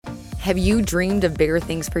Have you dreamed of bigger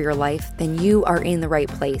things for your life? Then you are in the right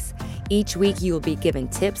place. Each week, you will be given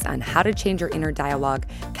tips on how to change your inner dialogue,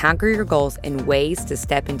 conquer your goals, and ways to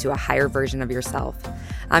step into a higher version of yourself.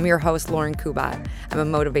 I'm your host, Lauren Kubat. I'm a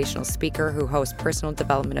motivational speaker who hosts personal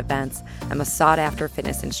development events. I'm a sought-after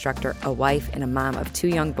fitness instructor, a wife, and a mom of 2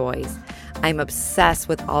 young boys. I'm obsessed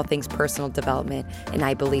with all things personal development, and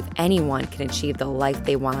I believe anyone can achieve the life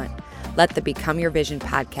they want. Let the Become Your Vision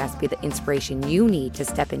podcast be the inspiration you need to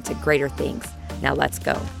step into greater things. Now let's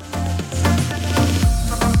go.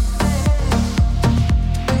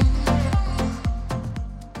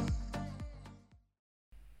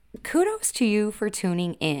 Kudos to you for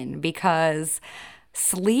tuning in, because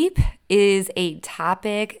sleep is a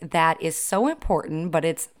topic that is so important, but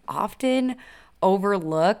it's often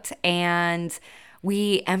overlooked, and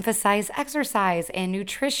we emphasize exercise and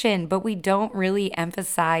nutrition, but we don't really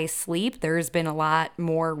emphasize sleep. There's been a lot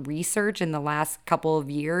more research in the last couple of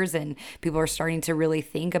years, and people are starting to really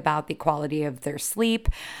think about the quality of their sleep.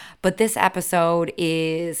 But this episode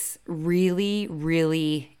is really,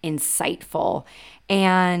 really insightful.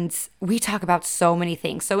 And we talk about so many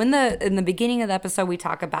things. So in the beginning of the episode, we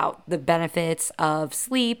talk about the benefits of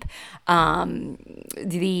sleep,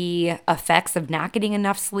 the effects of not getting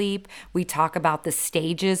enough sleep. We talk about the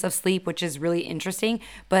stages of sleep, which is really interesting.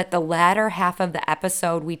 But the latter half of the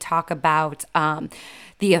episode, we talk about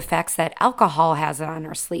the effects that alcohol has on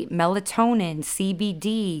our sleep, melatonin,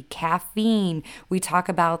 CBD, caffeine. We talk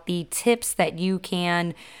about the tips that you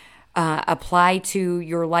can apply to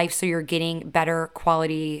your life so you're getting better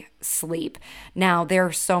quality sleep. Now, there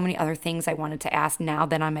are so many other things I wanted to ask now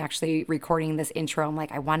that I'm actually recording this intro. I'm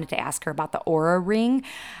like, I wanted to ask her about the Oura Ring.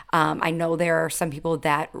 I know there are some people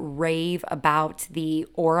that rave about the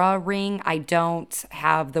Oura Ring. I don't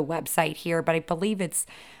have the website here, but I believe it's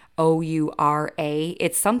Oura.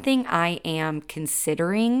 It's something I am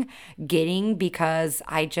considering getting because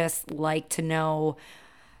I just like to know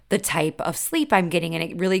the type of sleep I'm getting. And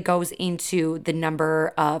it really goes into the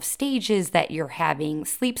number of stages that you're having,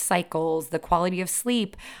 sleep cycles, the quality of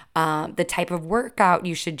sleep, the type of workout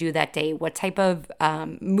you should do that day, what type of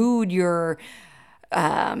mood you're,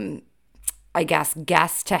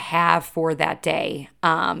 guess to have for that day.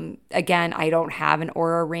 Again, I don't have an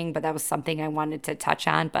Oura Ring, but that was something I wanted to touch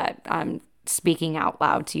on, but I'm speaking out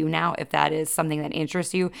loud to you now. If that is something that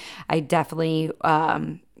interests you, I definitely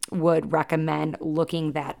would recommend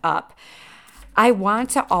looking that up. I want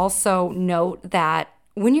to also note that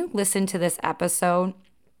when you listen to this episode,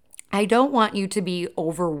 I don't want you to be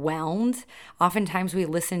overwhelmed. Oftentimes we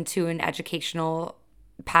listen to an educational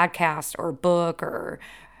podcast or book or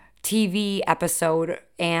TV episode,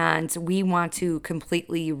 and we want to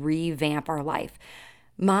completely revamp our life.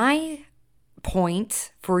 My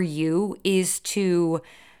point for you is to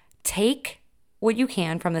take what you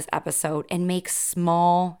can from this episode and make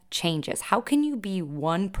small changes. How can you be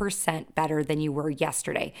 1% better than you were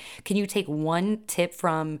yesterday? Can you take one tip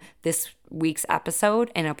from this week's episode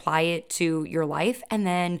and apply it to your life? And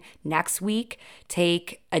then next week,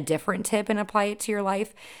 take a different tip and apply it to your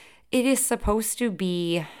life? It is supposed to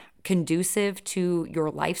be conducive to your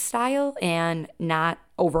lifestyle and not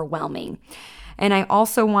overwhelming. And I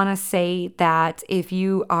also want to say that if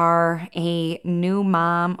you are a new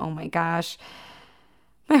mom, oh my gosh,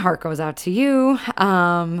 my heart goes out to you,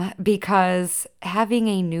 because having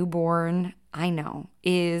a newborn, I know,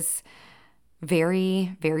 is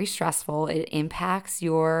very, very stressful. It impacts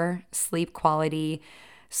your sleep quality.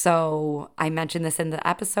 So I mentioned this in the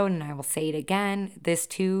episode, and I will say it again. This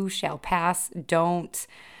too shall pass. Don't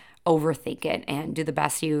overthink it and do the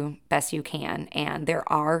best you can. And there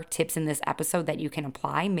are tips in this episode that you can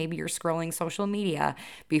apply. Maybe you're scrolling social media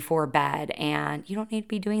before bed and you don't need to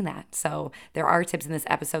be doing that. So there are tips in this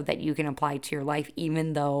episode that you can apply to your life,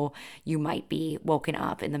 even though you might be woken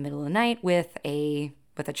up in the middle of the night with a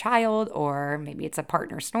child, or maybe it's a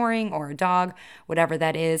partner snoring or a dog, whatever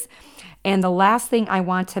that is. And the last thing I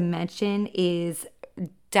want to mention is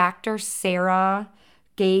Dr. Sarah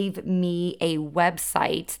gave me a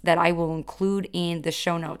website that I will include in the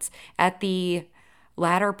show notes. At the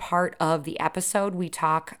latter part of the episode, we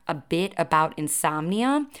talk a bit about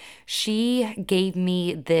insomnia. She gave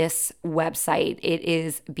me this website. It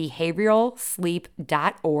is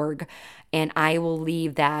behavioralsleep.org, and I will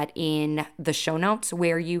leave that in the show notes,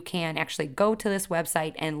 where you can actually go to this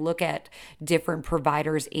website and look at different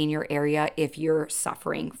providers in your area if you're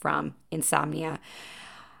suffering from insomnia.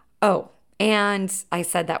 Oh, and I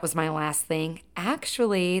said that was my last thing.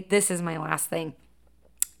 Actually, this is my last thing.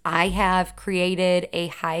 I have created a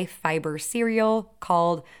high fiber cereal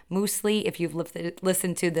called Muesli. If you've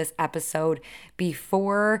listened to this episode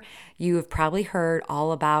before, you have probably heard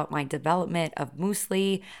all about my development of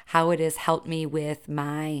muesli, how it has helped me with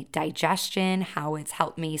my digestion, how it's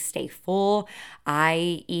helped me stay full.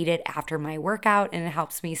 I eat it after my workout and it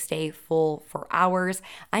helps me stay full for hours.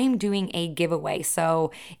 I am doing a giveaway.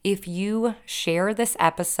 So if you share this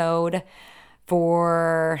episode,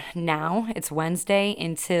 for now, it's Wednesday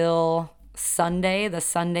until Sunday, the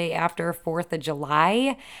Sunday after 4th of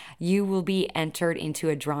July, you will be entered into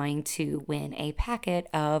a drawing to win a packet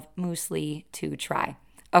of muesli to try.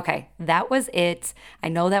 Okay, that was it. I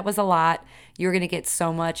know that was a lot. You're going to get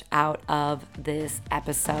so much out of this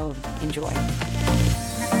episode. Enjoy.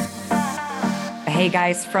 Hey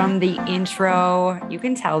guys, from the intro, you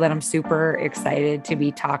can tell that I'm super excited to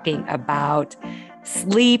be talking about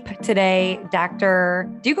sleep today.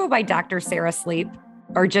 Do you go by Dr. Sarah Sleep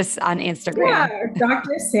or just on Instagram? Yeah,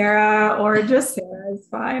 Dr. Sarah or just Sarah is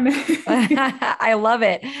fine. I love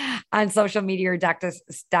it on social media, or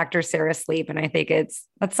Dr. Sarah Sleep. And I think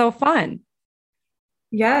that's so fun.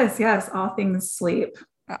 Yes, all things sleep.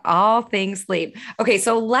 All things sleep. Okay,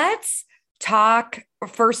 so let's talk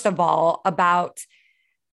first of all about,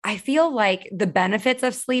 I feel like, the benefits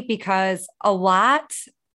of sleep, because a lot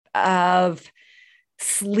of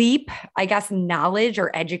sleep, I guess, knowledge or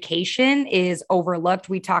education is overlooked.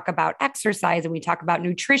 We talk about exercise and we talk about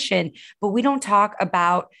nutrition, but we don't talk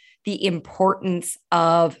about the importance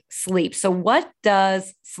of sleep. So what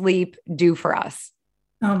does sleep do for us?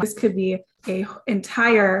 This could be an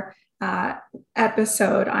entire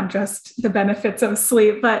episode on just the benefits of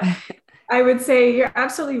sleep, but I would say you're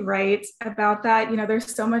absolutely right about that.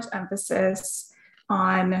 There's so much emphasis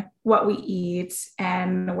on what we eat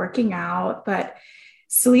and working out, but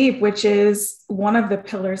sleep, which is one of the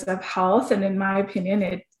pillars of health, and in my opinion,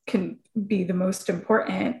 it can be the most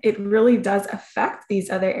important, it really does affect these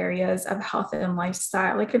other areas of health and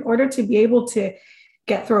lifestyle. Like, in order to be able to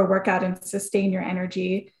get through a workout and sustain your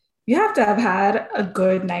energy, you have to have had a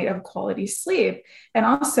good night of quality sleep. And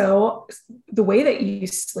also, the way that you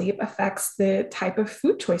sleep affects the type of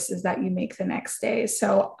food choices that you make the next day.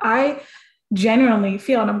 So I genuinely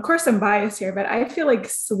feel, and of course I'm biased here, but I feel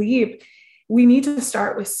like we need to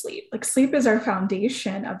start with sleep. Like, sleep is our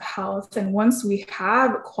foundation of health. And once we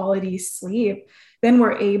have quality sleep, then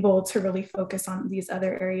we're able to really focus on these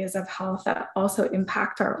other areas of health that also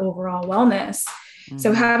impact our overall wellness. Mm-hmm.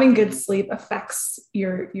 So having good sleep affects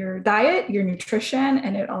your diet, your nutrition,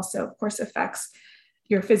 and it also, of course, affects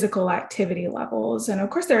your physical activity levels. And of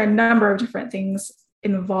course, there are a number of different things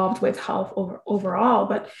involved with health overall,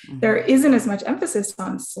 but there isn't as much emphasis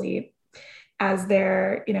on sleep as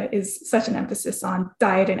there, is such an emphasis on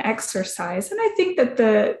diet and exercise. And I think that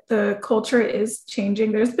the culture is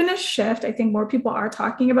changing. There's been a shift. I think more people are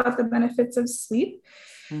talking about the benefits of sleep,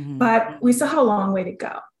 but we still have a long way to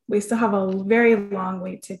go. We still have a very long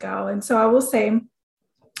way to go. And so I will say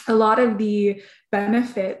a lot of the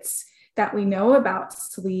benefits that we know about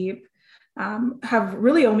sleep have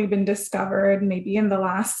really only been discovered maybe in the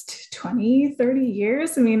last 20, 30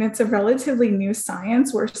 years. I mean, it's a relatively new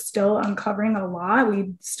science. We're still uncovering a lot.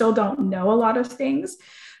 We still don't know a lot of things,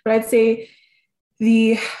 but I'd say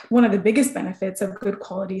one of the biggest benefits of good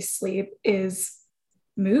quality sleep is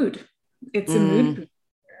mood. It's a mood booster.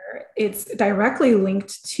 It's directly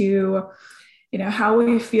linked to, how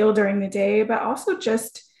we feel during the day, but also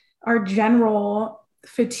just our general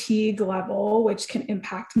fatigue level, which can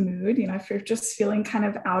impact mood. If you're just feeling kind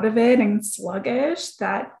of out of it and sluggish,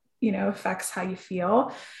 that, affects how you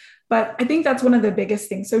feel. But I think that's one of the biggest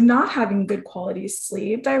things. So not having good quality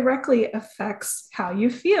sleep directly affects how you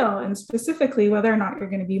feel, and specifically whether or not you're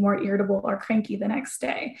going to be more irritable or cranky the next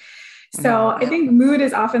day. So I think mood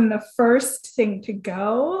is often the first thing to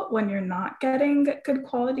go when you're not getting good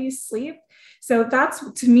quality sleep. So that's,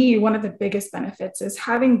 to me, one of the biggest benefits is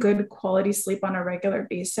having good quality sleep on a regular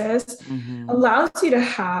basis allows you to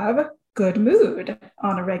have good mood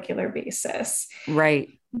on a regular basis. Right.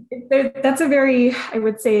 That's a very, I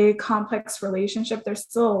would say, complex relationship. There's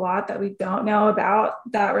still a lot that we don't know about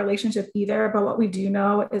that relationship either. But what we do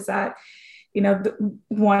know is that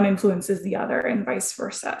one influences the other and vice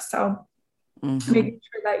versa. So making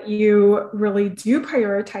sure that you really do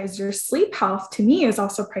prioritize your sleep health, to me, is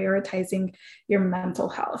also prioritizing your mental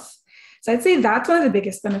health. So I'd say that's one of the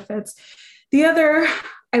biggest benefits. The other,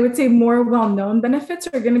 I would say, more well-known benefits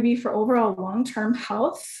are going to be for overall long-term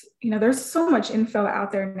health. There's so much info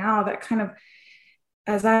out there now that kind of,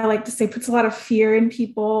 as I like to say, puts a lot of fear in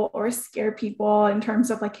people or scare people in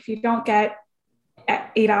terms of, like, if you don't get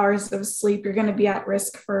 8 hours of sleep, you're going to be at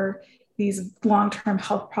risk for these long-term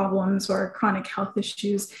health problems or chronic health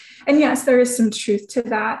issues. And yes, there is some truth to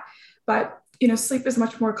that, but sleep is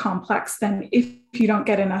much more complex than if you don't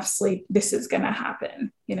get enough sleep, this is going to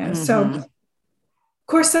happen, So of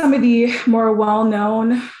course, some of the more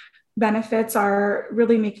well-known benefits are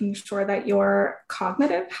really making sure that your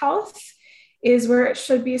cognitive health is where it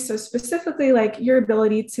should be. So specifically, like your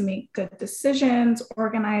ability to make good decisions,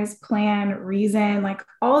 organize, plan, reason, like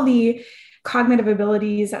all the cognitive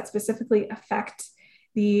abilities that specifically affect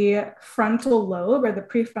the frontal lobe or the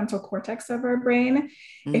prefrontal cortex of our brain.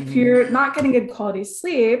 If you're not getting good quality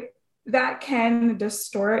sleep, that can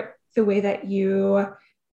distort the way that you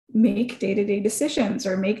make day-to-day decisions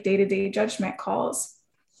or make day-to-day judgment calls.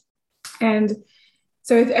 And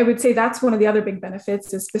so I would say that's one of the other big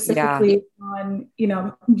benefits is specifically on,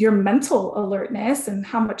 your mental alertness and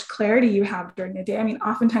how much clarity you have during the day. I mean,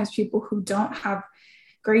 oftentimes people who don't have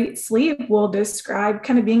great sleep will describe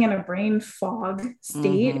kind of being in a brain fog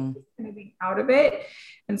state, kind of being out of it.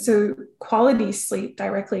 And so quality sleep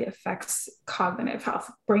directly affects cognitive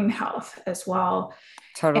health, brain health as well.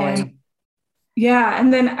 Totally.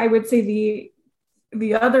 And then I would say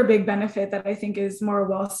the other big benefit that I think is more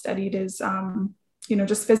well studied is,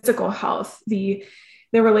 just physical health, the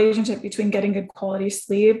relationship between getting good quality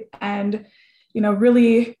sleep and,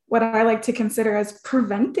 really what I like to consider as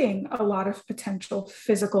preventing a lot of potential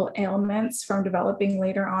physical ailments from developing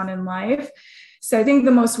later on in life. So I think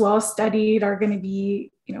the most well studied are going to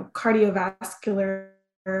be, cardiovascular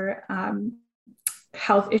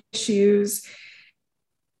health issues,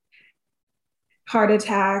 heart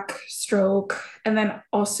attack, stroke, and then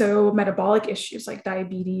also metabolic issues like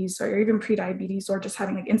diabetes or even prediabetes or just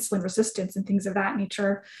having like insulin resistance and things of that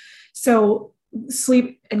nature. So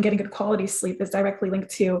sleep and getting good quality sleep is directly linked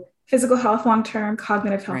to physical health long-term,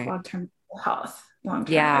 cognitive health long-term, health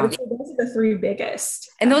long-term. Yeah. I would say those are the three biggest.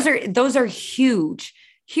 And those are huge.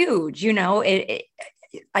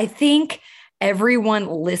 I think everyone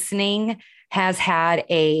listening has had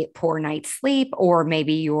a poor night's sleep, or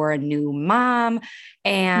maybe you're a new mom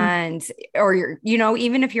and, or you're,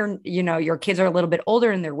 even if you're, your kids are a little bit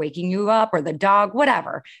older and they're waking you up, or the dog,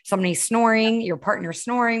 whatever, somebody's snoring, your partner's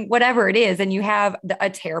snoring, whatever it is. And you have a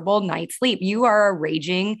terrible night's sleep. You are a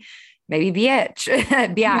raging, maybe biatch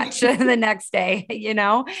the next day,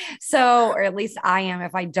 So, or at least I am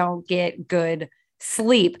if I don't get good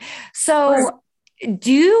sleep. So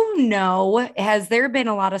do you know, has there been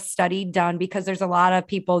a lot of study done, because there's a lot of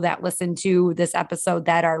people that listen to this episode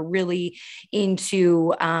that are really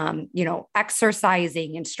into,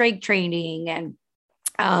 exercising and strength training, and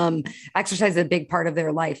exercise is a big part of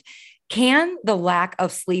their life. Can the lack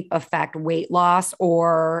of sleep affect weight loss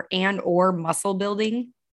or muscle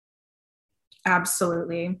building?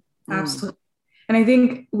 Absolutely. Absolutely. And I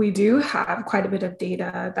think we do have quite a bit of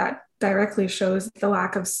data that directly shows the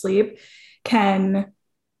lack of sleep can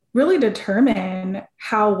really determine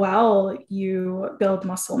how well you build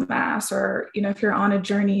muscle mass, or, if you're on a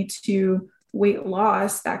journey to weight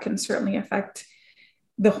loss, that can certainly affect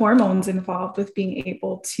the hormones involved with being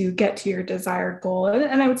able to get to your desired goal.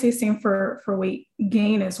 And I would say same for weight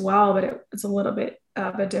gain as well, but it's a little bit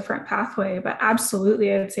of a different pathway. But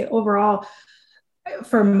absolutely, I would say overall,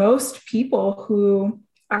 for most people who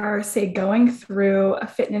are, say, going through a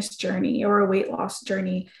fitness journey or a weight loss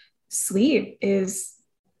journey, sleep is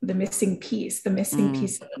the missing piece of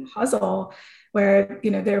the puzzle, where,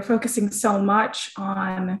 they're focusing so much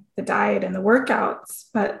on the diet and the workouts,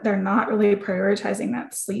 but they're not really prioritizing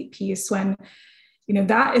that sleep piece, when,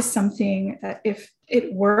 that is something that if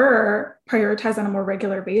it were prioritized on a more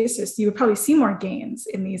regular basis, you would probably see more gains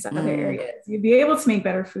in these other areas. You'd be able to make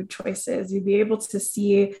better food choices. You'd be able to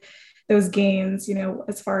see those gains,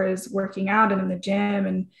 as far as working out and in the gym.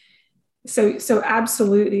 And so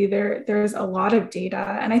absolutely, there's a lot of data.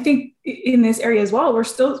 And I think in this area as well, we're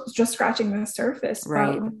still just scratching the surface.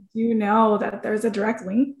 Right. But we do know that there's a direct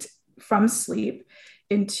link from sleep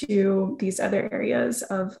into these other areas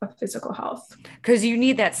of physical health. Because you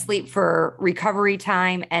need that sleep for recovery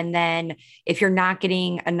time. And then if you're not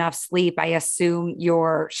getting enough sleep, I assume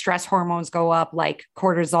your stress hormones go up, like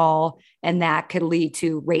cortisol, and that could lead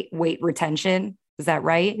to weight retention. Is that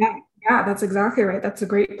right? Yeah, that's exactly right. That's a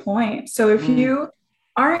great point. So if you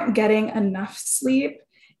aren't getting enough sleep,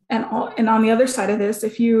 and on the other side of this,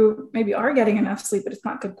 if you maybe are getting enough sleep, but it's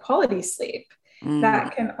not good quality sleep,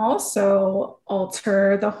 that can also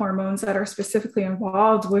alter the hormones that are specifically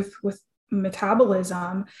involved with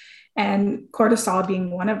metabolism, and cortisol being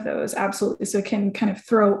one of those. Absolutely. So it can kind of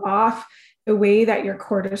throw off the way that your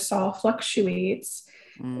cortisol fluctuates,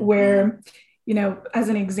 where, as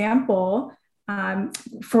an example,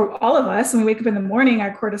 For all of us, when we wake up in the morning,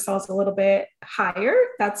 our cortisol is a little bit higher.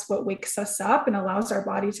 That's what wakes us up and allows our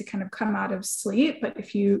body to kind of come out of sleep. But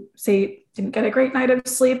if you say didn't get a great night of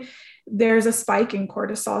sleep, there's a spike in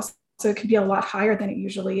cortisol. So it could be a lot higher than it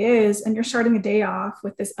usually is. And you're starting the day off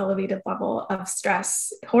with this elevated level of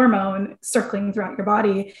stress hormone circling throughout your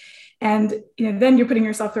body. And then you're putting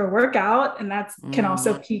yourself through a workout, and that can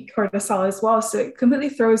also peak cortisol as well. So it completely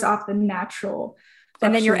throws off the natural.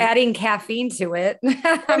 And then you're adding caffeine to it.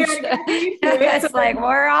 It's like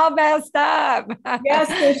we're all messed up. Yes,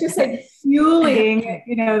 so it's just like fueling,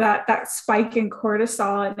 that spike in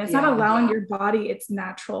cortisol, and it's not allowing your body its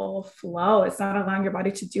natural flow. It's not allowing your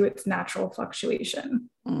body to do its natural fluctuation.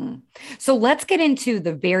 So let's get into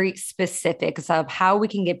the very specifics of how we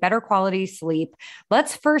can get better quality sleep.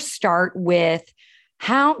 Let's first start with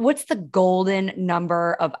what's the golden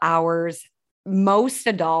number of hours most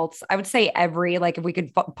adults, I would say if we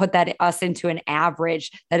could put us into an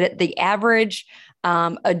average, that the average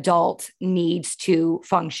adult needs to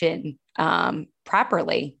function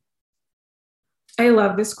properly? I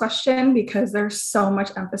love this question because there's so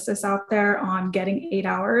much emphasis out there on getting 8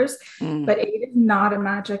 hours, but 8 is not a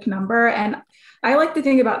magic number. And I like to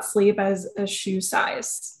think about sleep as a shoe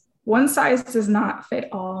size. One size does not fit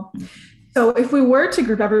all. So if we were to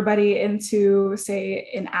group everybody into, say,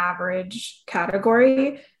 an average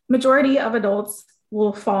category, majority of adults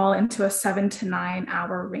will fall into a 7 to 9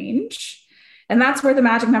 hour range. And that's where the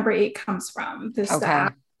magic number 8 comes from,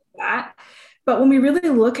 that. But when we really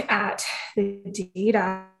look at the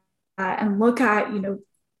data and look at,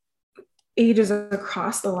 ages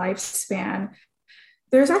across the lifespan,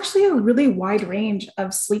 there's actually a really wide range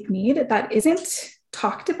of sleep need that isn't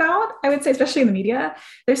talked about, I would say, especially in the media.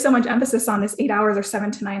 There's so much emphasis on this 8 hours or 7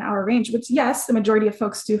 to 9 hour range, which, yes, the majority of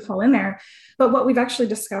folks do fall in there. But what we've actually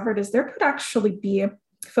discovered is there could actually be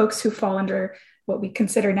folks who fall under what we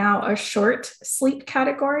consider now a short sleep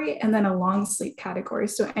category and then a long sleep category.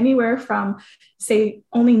 So anywhere from, say,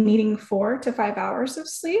 only needing 4 to 5 hours of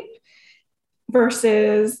sleep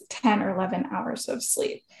versus 10 or 11 hours of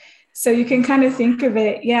sleep. So you can kind of think of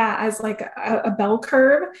it, as like a bell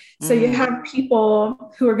curve. So you have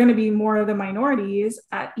people who are going to be more of the minorities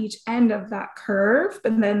at each end of that curve,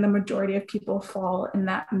 but then the majority of people fall in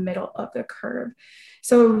that middle of the curve.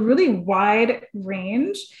 So a really wide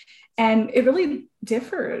range, and it really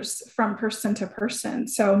differs from person to person.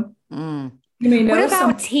 So you may know what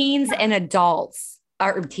about teens and adults,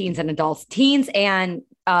 teens and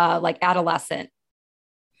like adolescent?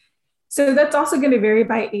 So that's also going to vary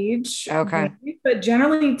by age. Okay. But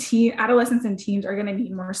generally, adolescents and teens are going to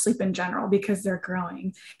need more sleep in general because they're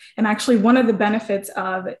growing. And actually, one of the benefits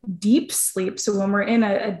of deep sleep, so when we're in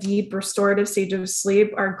a deep restorative stage of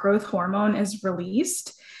sleep, our growth hormone is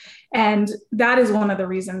released. And that is one of the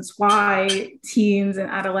reasons why teens and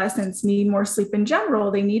adolescents need more sleep in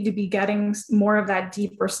general. They need to be getting more of that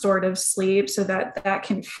deep restorative sleep so that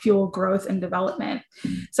can fuel growth and development.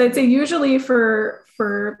 So I'd say usually for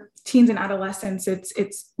teens and adolescents,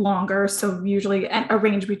 it's longer. So usually a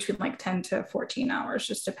range between like 10 to 14 hours,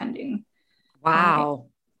 just depending. Wow.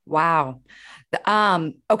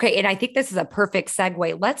 Okay. And I think this is a perfect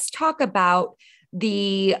segue. Let's talk about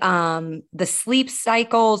the sleep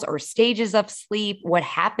cycles or stages of sleep, what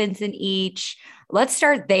happens in each. Let's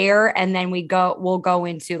start there. And then we'll go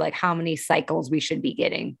into like how many cycles we should be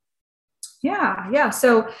getting. Yeah.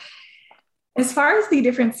 So as far as the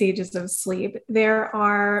different stages of sleep, there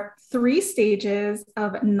are 3 stages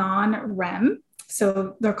of non-REM.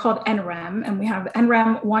 So they're called NREM, and we have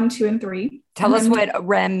NREM 1, 2, and 3. Tell us what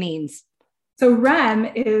REM means. So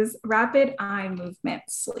REM is rapid eye movement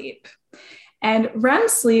sleep. And REM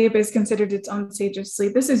sleep is considered its own stage of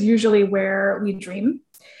sleep. This is usually where we dream.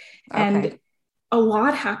 Okay. And a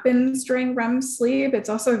lot happens during REM sleep. It's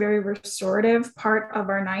also a very restorative part of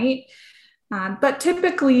our night. But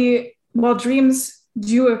typically, while dreams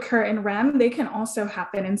do occur in REM, they can also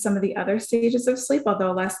happen in some of the other stages of sleep,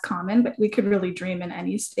 although less common, but we could really dream in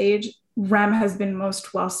any stage. REM has been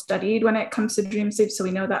most well studied when it comes to dream sleep. So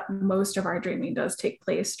we know that most of our dreaming does take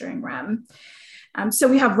place during REM. So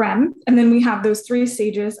we have REM, and then we have those 3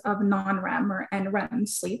 stages of non-REM or NREM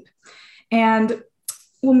sleep. And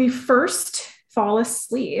when we first fall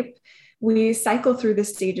asleep, we cycle through the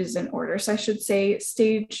stages in order. So I should say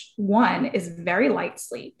stage 1 is very light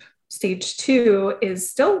sleep. Stage 2 is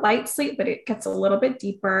still light sleep, but it gets a little bit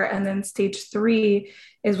deeper. And then stage 3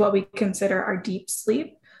 is what we consider our deep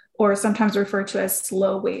sleep, or sometimes referred to as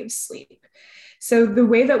slow wave sleep. So the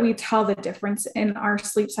way that we tell the difference in our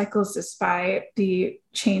sleep cycles is by the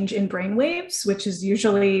change in brain waves, which is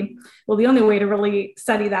usually, well, the only way to really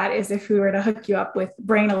study that is if we were to hook you up with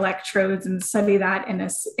brain electrodes and study that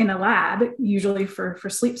in a lab, usually for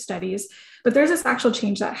sleep studies. But there's this actual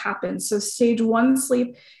change that happens. So stage 1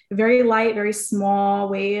 sleep, very light, very small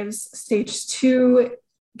waves. Stage 2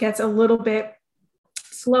 gets a little bit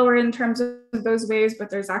slower in terms of those waves, but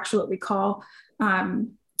there's actually what we call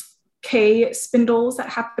K spindles that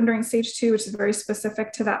happen during stage 2, which is very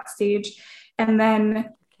specific to that stage. And then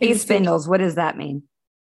K spindles, what does that mean?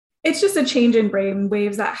 It's just a change in brain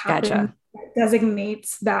waves that happen. Gotcha. That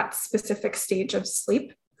designates that specific stage of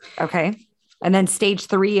sleep. Okay. And then stage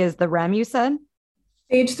 3 is the REM, you said?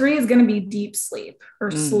 Stage 3 is going to be deep sleep or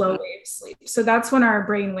slow wave sleep. So that's when our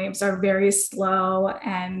brain waves are very slow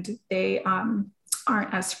and they aren't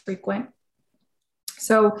as frequent.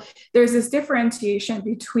 So there's this differentiation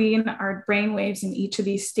between our brain waves in each of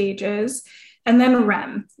these stages, and then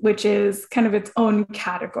REM, which is kind of its own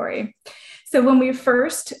category. So when we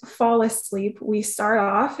first fall asleep, we start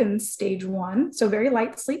off in stage 1. So very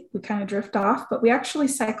light sleep, we kind of drift off, but we actually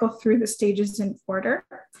cycle through the stages in order.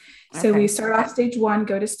 So we start off stage 1,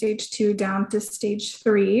 go to stage 2, down to stage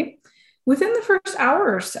 3 within the first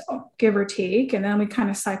hour or so, give or take. And then we kind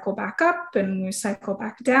of cycle back up and we cycle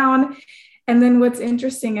back down. And then what's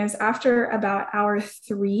interesting is after about hour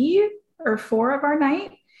 3 or 4 of our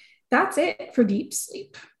night, that's it for deep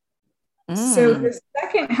sleep. So the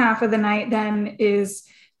second half of the night then is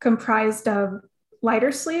comprised of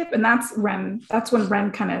lighter sleep, and that's REM. That's when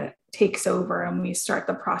REM kind of takes over and we start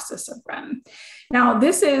the process of REM. Now,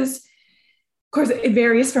 this is, of course, it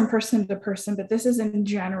varies from person to person, but this is in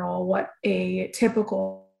general what a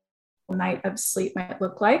typical night of sleep might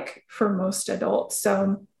look like for most adults.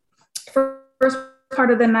 So first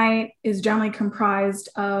part of the night is generally comprised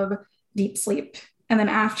of deep sleep. And then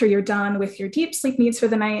after you're done with your deep sleep needs for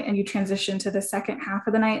the night and you transition to the second half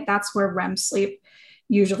of the night, that's where REM sleep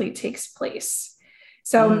usually takes place.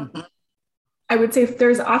 So I would say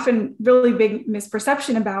there's often really big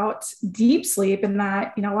misperception about deep sleep, and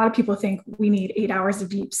that, a lot of people think we need 8 hours of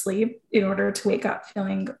deep sleep in order to wake up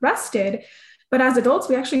feeling rested. But as adults,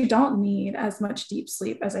 we actually don't need as much deep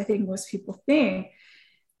sleep as I think most people think.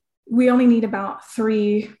 We only need about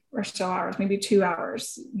 3 or so hours, maybe 2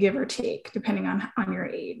 hours, give or take, depending on your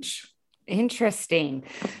age. Interesting.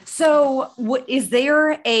 So is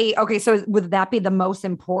there so would that be the most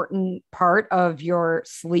important part of your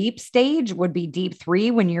sleep stage would be deep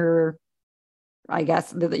 3 when you're, I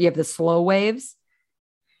guess, you have the slow waves?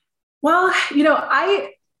 Well,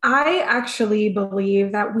 I actually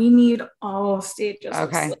believe that we need all stages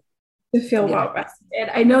of sleep to feel well rested.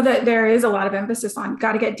 I know that there is a lot of emphasis on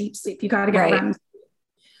got to get deep sleep. You got to get REM.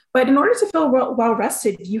 But in order to feel well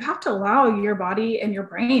rested, you have to allow your body and your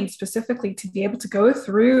brain specifically to be able to go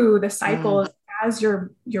through the cycles as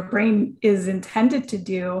your brain is intended to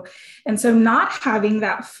do. And so not having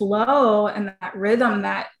that flow and that rhythm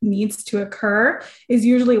that needs to occur is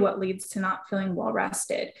usually what leads to not feeling well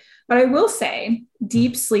rested. But I will say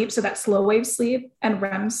deep sleep, so that slow wave sleep and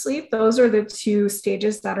REM sleep, those are the 2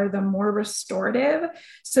 stages that are the more restorative.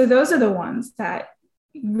 So those are the ones that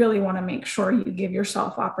you really want to make sure you give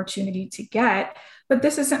yourself opportunity to get. But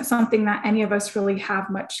this isn't something that any of us really have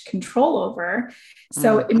much control over.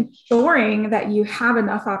 So ensuring that you have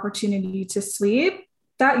enough opportunity to sleep,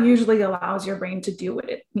 that usually allows your brain to do what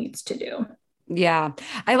it needs to do. Yeah.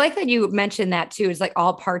 I like that you mentioned that too. It's like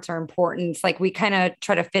all parts are important. It's like we kind of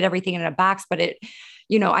try to fit everything in a box, but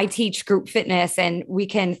I teach group fitness, and we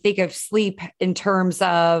can think of sleep in terms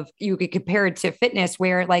of, you could compare it to fitness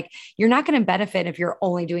where like, you're not going to benefit if you're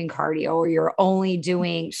only doing cardio or you're only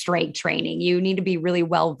doing strength training. You need to be really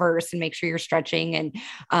well versed and make sure you're stretching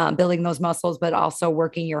and building those muscles, but also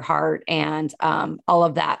working your heart and all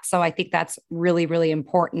of that. So I think that's really, really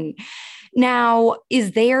important. Now,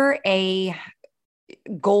 is there a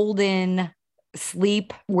golden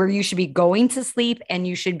sleep where you should be going to sleep and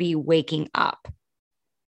you should be waking up?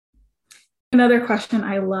 Another question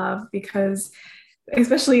I love, because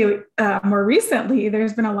especially more recently,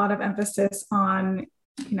 there's been a lot of emphasis on,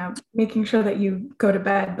 making sure that you go to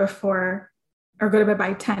bed before or go to bed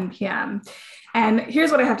by 10 p.m. And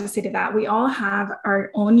here's what I have to say to that. We all have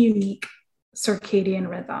our own unique circadian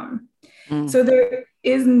rhythm. So there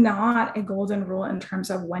is not a golden rule in terms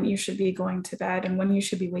of when you should be going to bed and when you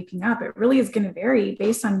should be waking up. It really is going to vary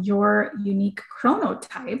based on your unique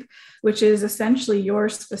chronotype, which is essentially your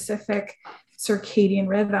specific circadian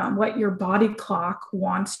rhythm, what your body clock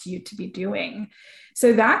wants you to be doing.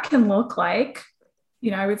 So that can look like,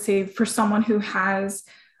 I would say for someone who has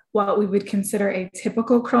what we would consider a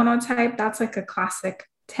typical chronotype. That's like a classic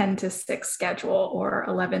 10 to 6 schedule or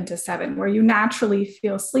 11 to 7, where you naturally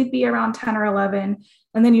feel sleepy around 10 or 11,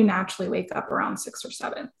 and then you naturally wake up around 6 or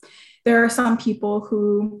 7. There are some people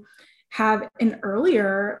who have an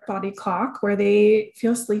earlier body clock where they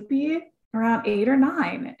feel sleepy around 8 or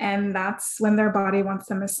 9, and that's when their body wants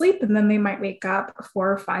them asleep, and then they might wake up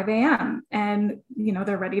 4 or 5 a.m. and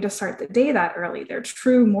they're ready to start the day that early. They're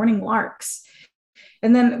true morning larks.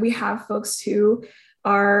 And then we have folks who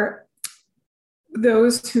are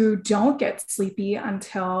those who don't get sleepy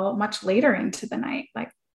until much later into the night,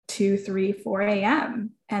 like 2, 3, 4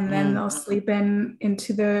 a.m. And then they'll sleep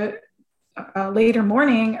into the later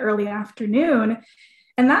morning, early afternoon,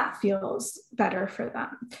 and that feels better for them.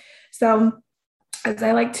 So as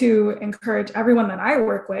I like to encourage everyone that I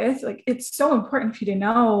work with, like, it's so important for you to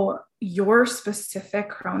know your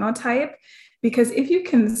specific chronotype, because if you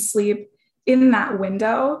can sleep in that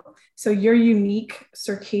window, so your unique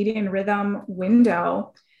circadian rhythm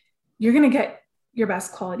window, you're going to get your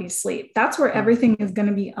best quality sleep. That's where everything is going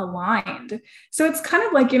to be aligned. So it's kind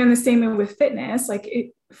of like, the same way with fitness. Like,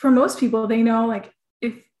 for most people, they know, like,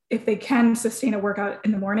 if they can sustain a workout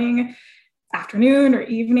in the morning, afternoon, or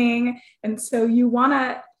evening. And so you want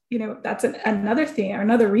to, that's another thing, or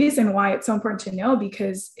another reason why it's so important to know,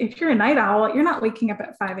 because if you're a night owl, you're not waking up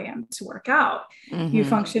at 5 a.m. to work out. Mm-hmm. You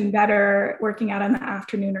function better working out in the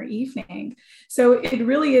afternoon or evening. So it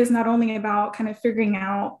really is not only about kind of figuring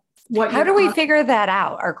out how do we figure that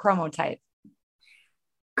out, our chronotype?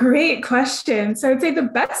 Great question. So I'd say the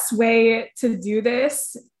best way to do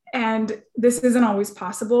this, and this isn't always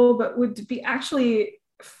possible, but would be actually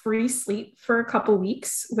free sleep for a couple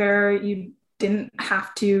weeks where you didn't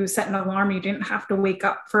have to set an alarm. You didn't have to wake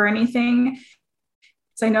up for anything.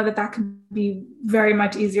 So I know that could be very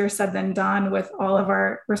much easier said than done with all of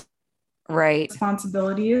our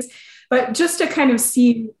responsibilities, but just to kind of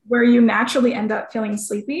see where you naturally end up feeling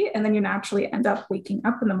sleepy, and then you naturally end up waking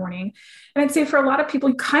up in the morning. And I'd say for a lot of people,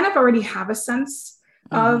 you kind of already have a sense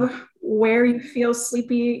of where you feel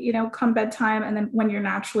sleepy, come bedtime. And then when you're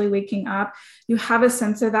naturally waking up, you have a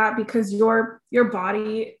sense of that, because your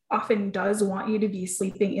body often does want you to be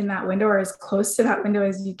sleeping in that window or as close to that window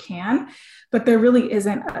as you can. But there really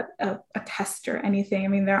isn't a test or anything. I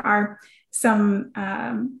mean, there are some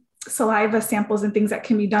saliva samples and things that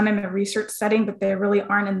can be done in a research setting, but they really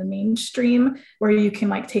aren't in the mainstream where you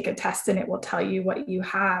can take a test and it will tell you what you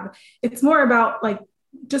have. It's more about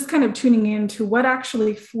just kind of tuning into what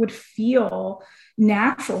actually would feel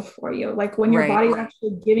natural for you. Like when your body's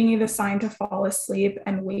actually giving you the sign to fall asleep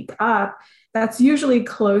and wake up, that's usually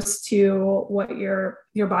close to what your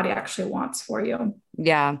body actually wants for you.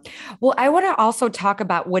 Yeah. Well, I want to also talk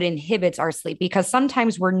about what inhibits our sleep, because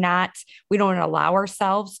sometimes we don't allow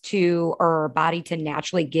ourselves to, or our body to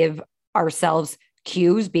naturally give ourselves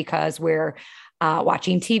cues because we're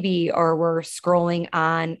watching TV or we're scrolling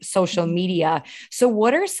on social media. So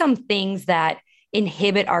what are some things that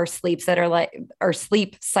inhibit our sleeps, that are like our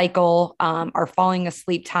sleep cycle, our falling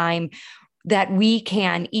asleep time, that we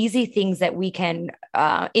can, easy things that we can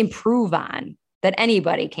improve on, that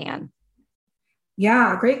anybody can?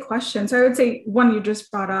 Yeah, great question. So I would say one you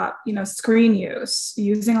just brought up, screen use,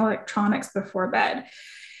 using electronics before bed.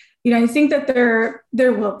 I think that there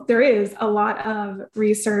is a lot of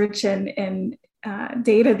research and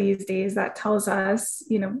data these days that tells us,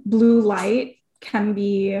 blue light can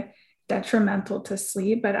be detrimental to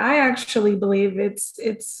sleep, but I actually believe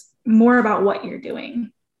it's more about what you're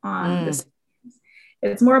doing on this.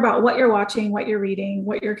 It's more about what you're watching, what you're reading,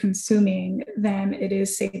 what you're consuming than it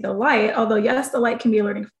is, say, the light. Although, yes, the light can be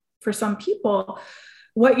alerting for some people.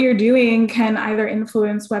 What you're doing can either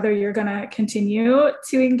influence whether you're going to continue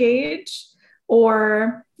to engage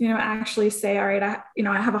or, actually say, all right, I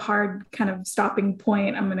have a hard kind of stopping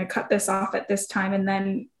point. I'm going to cut this off at this time and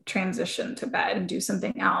then transition to bed and do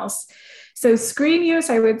something else. So screen use,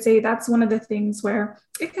 I would say that's one of the things where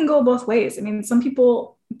it can go both ways. I mean, some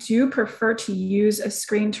people do prefer to use a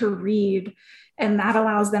screen to read, and that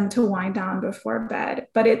allows them to wind down before bed.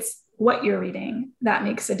 But it's what you're reading that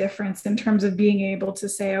makes a difference in terms of being able to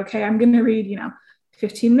say, okay, I'm going to read,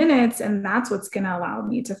 15 minutes, and that's what's going to allow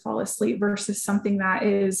me to fall asleep, versus something that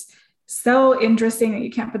is so interesting that you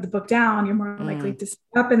can't put the book down. You're more likely to stay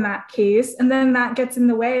up in that case, and then that gets in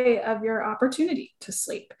the way of your opportunity to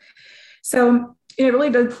sleep. So it really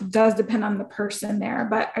does depend on the person there,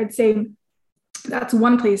 but I'd say that's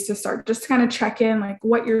one place to start, just to kind of check in, like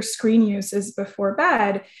what your screen use is before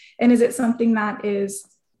bed. And is it something that is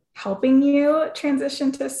helping you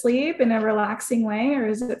transition to sleep in a relaxing way? Or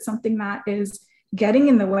is it something that is getting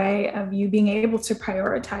in the way of you being able to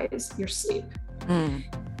prioritize your sleep?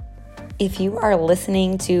 If you are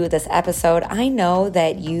listening to this episode, I know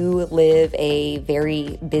that you live a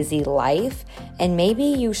very busy life and maybe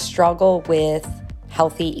you struggle with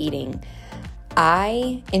healthy eating.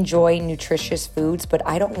 I enjoy nutritious foods, but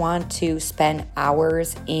I don't want to spend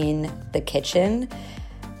hours in the kitchen.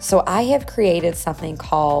 So I have created something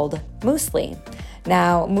called Muesli.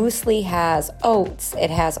 Now, Muesli has oats,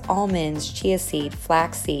 it has almonds, chia seed,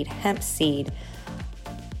 flaxseed, hemp seed,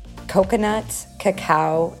 coconut,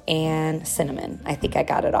 cacao, and cinnamon. I think I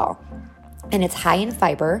got it all. And it's high in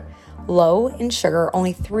fiber, low in sugar,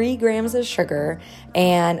 only 3 grams of sugar,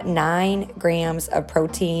 and 9 grams of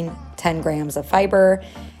protein, 10 grams of fiber.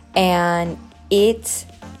 And it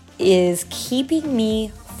is keeping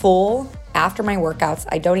me full after my workouts.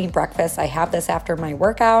 I don't eat breakfast. I have this after my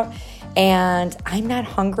workout, and I'm not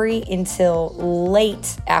hungry until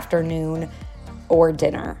late afternoon or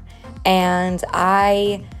dinner. And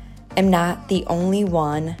I am not the only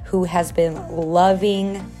one who has been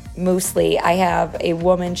loving Muesli. I have a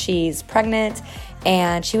woman, she's pregnant,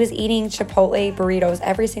 and she was eating Chipotle burritos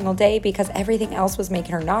every single day because everything else was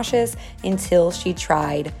making her nauseous until she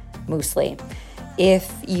tried Muesli.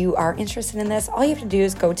 If you are interested in this, all you have to do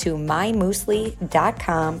is go to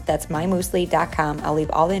mymuesli.com. That's mymuesli.com. I'll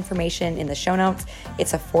leave all the information in the show notes.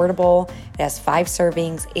 It's affordable. It has 5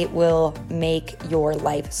 servings. It will make your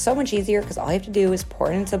life so much easier because all you have to do is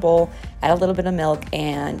pour it into a bowl, add a little bit of milk,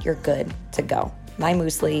 and you're good to go.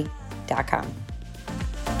 mymuesli.com.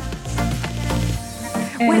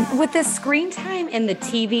 With the screen time and the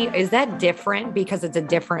TV, is that different because it's a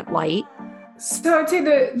different light? So I'd say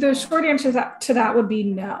the short answer to that would be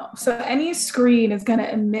no. So any screen is going to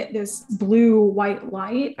emit this blue-white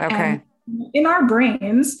light. Okay. And in our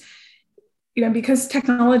brains, because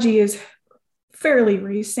technology is fairly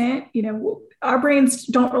recent, our brains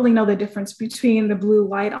don't really know the difference between the blue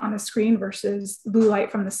light on a screen versus blue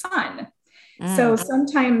light from the sun. So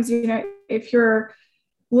sometimes, if you're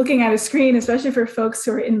looking at a screen, especially for folks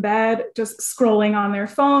who are in bed, just scrolling on their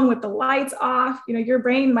phone with the lights off, your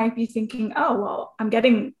brain might be thinking, oh, well, I'm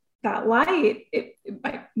getting that light.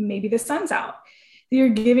 Maybe the sun's out. You're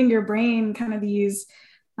giving your brain kind of these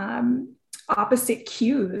opposite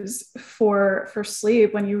cues for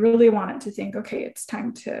sleep when you really want it to think, okay, it's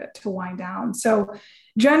time to wind down. So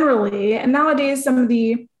generally, and nowadays, some of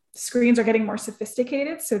the screens are getting more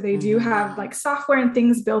sophisticated. So they do have like software and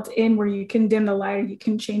things built in where you can dim the light, or you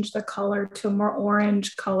can change the color to a more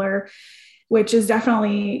orange color, which is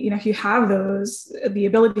definitely, if you have the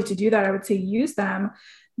ability to do that, I would say use them.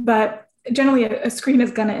 But generally a screen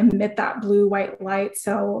is going to emit that blue-white light.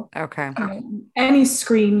 So okay. Any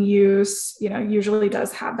screen use, usually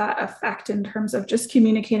does have that effect in terms of just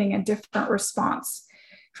communicating a different response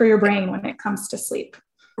for your brain when it comes to sleep.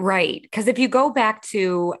 Right. Because if you go back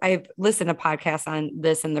to, I've listened to podcasts on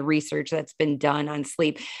this and the research that's been done on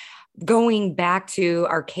sleep, going back to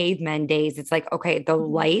our cavemen days, it's like, okay, the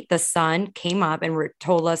light, the sun came up and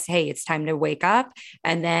told us, hey, it's time to wake up.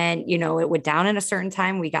 And then, it went down at a certain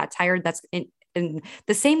time. We got tired. And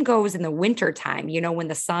the same goes in the winter time, when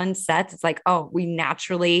the sun sets, it's like, oh, we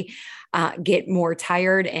naturally get more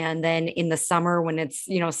tired. And then in the summer when it's,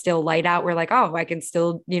 still light out, we're like, oh, I can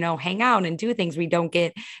still, hang out and do things. We don't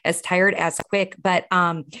get as tired as quick. But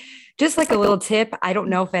just like a little tip, I don't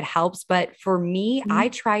know if it helps, but for me, I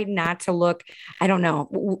tried not to look, I don't know,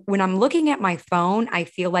 when I'm looking at my phone, I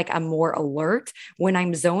feel like I'm more alert. When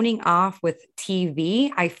I'm zoning off with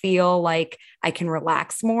TV, I feel like I can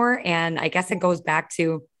relax more. And I guess it goes back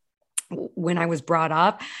to when I was brought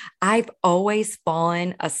up, I've always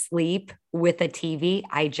fallen asleep with a TV.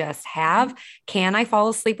 I just have. Can I fall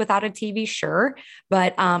asleep without a TV? Sure.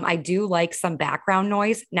 But I do like some background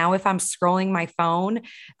noise. Now, if I'm scrolling my phone,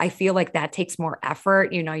 I feel like that takes more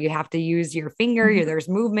effort. You have to use your finger, there's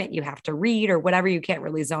movement, you have to read or whatever. You can't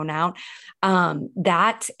really zone out.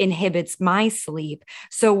 That inhibits my sleep.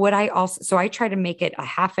 So I try to make it a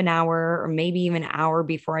half an hour or maybe even an hour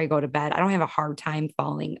before I go to bed. I don't have a hard time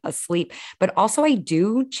falling asleep, but also I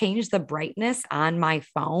do change the brightness on my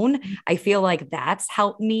phone. I feel like that's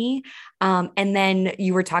helped me. And then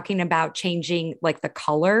you were talking about changing like the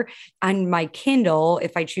color on my Kindle.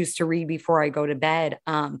 If I choose to read before I go to bed,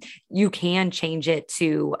 you can change it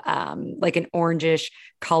to like an orangish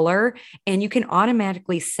color, and you can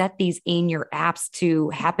automatically set these in your apps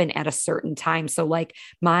to happen at a certain time. So like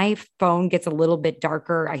my phone gets a little bit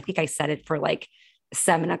darker. I think I set it for like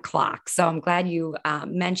 7:00. So I'm glad you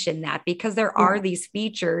mentioned that, because there are these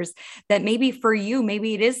features that maybe for you,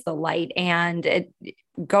 maybe it is the light, and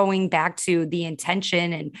going back to the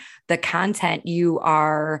intention and the content you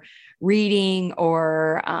are reading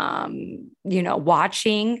or,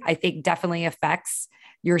 watching, I think definitely affects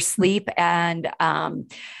your sleep. And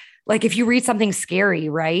like if you read something scary,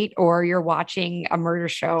 right? Or you're watching a murder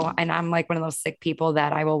show, and I'm like one of those sick people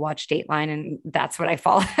that I will watch Dateline and that's what I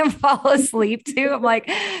fall asleep to. I'm like,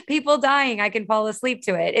 people dying, I can fall asleep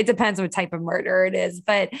to it. It depends what type of murder it is,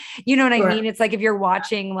 but you know what I Sure. mean? It's like if you're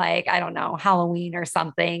watching like, I don't know, Halloween or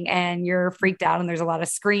something and you're freaked out and there's a lot of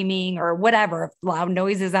screaming or whatever, loud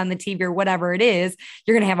noises on the TV or whatever it is,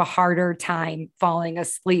 you're going to have a harder time falling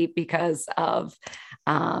asleep because of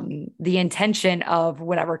the intention of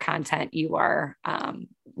whatever content you are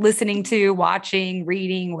listening to, watching,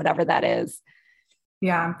 reading, whatever that is.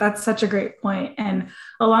 Yeah, that's such a great point. And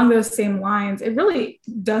along those same lines, it really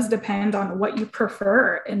does depend on what you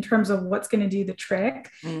prefer in terms of what's going to do the trick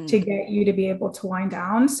to Mm, get you to be able to wind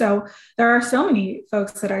down. So there are so many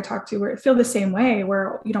folks that I talk to where feel the same way,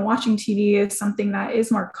 where, watching TV is something that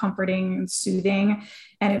is more comforting and soothing.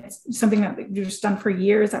 And it's something that you've just done for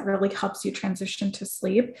years that really helps you transition to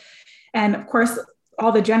sleep. And of course,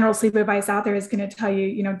 all the general sleep advice out there is going to tell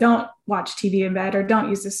you, don't watch TV in bed or don't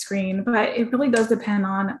use the screen. But it really does depend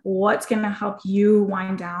on what's going to help you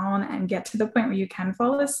wind down and get to the point where you can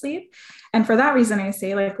fall asleep. And for that reason, I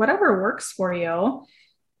say, like, whatever works for you,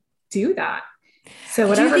 do that. So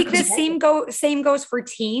do you whatever. think the same goes for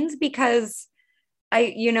teens? Because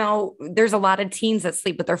there's a lot of teens that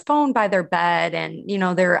sleep with their phone by their bed and,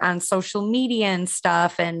 they're on social media and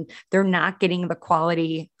stuff and they're not getting the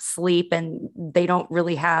quality sleep and they don't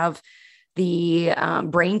really have the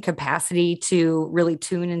brain capacity to really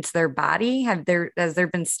tune into their body. Has there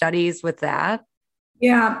been studies with that?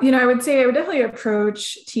 Yeah, I would say I would definitely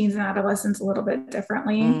approach teens and adolescents a little bit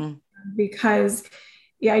differently Mm, because,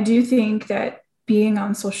 yeah, I do think that being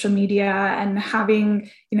on social media and having,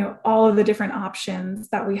 all of the different options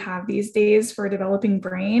that we have these days for a developing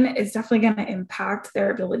brain is definitely going to impact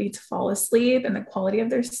their ability to fall asleep and the quality of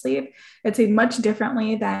their sleep. I'd say much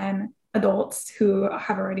differently than adults who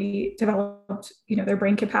have already developed, their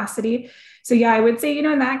brain capacity. So yeah, I would say,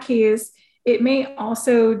 in that case, it may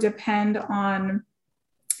also depend on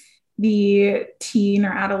the teen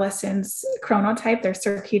or adolescent's chronotype, their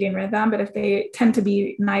circadian rhythm. But if they tend to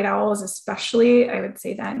be night owls, especially, I would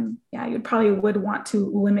say then, yeah, you probably would want to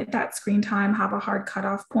limit that screen time, have a hard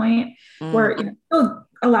cutoff point mm, where, still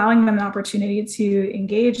allowing them the opportunity to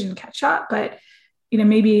engage and catch up. But,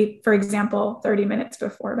 maybe, for example, 30 minutes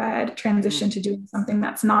before bed, transition mm. to doing something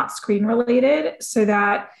that's not screen related so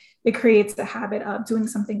that it creates the habit of doing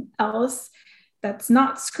something else that's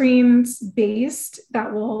not screens based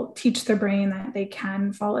that will teach the brain that they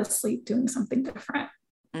can fall asleep doing something different.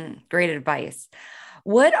 Great advice.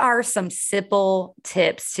 What are some simple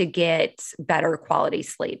tips to get better quality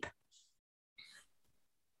sleep?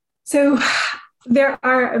 So there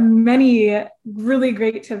are many really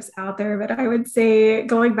great tips out there, but I would say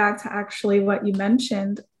going back to actually what you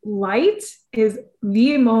mentioned, light is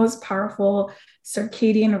the most powerful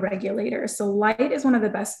circadian regulator. So light is one of the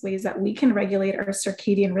best ways that we can regulate our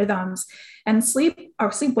circadian rhythms. And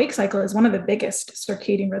our sleep wake cycle is one of the biggest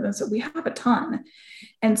circadian rhythms. So we have a ton.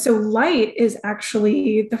 And so light is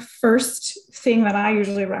actually the first thing that I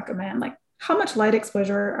usually recommend. Like, how much light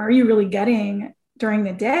exposure are you really getting during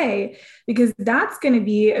the day? Because that's going to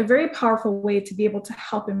be a very powerful way to be able to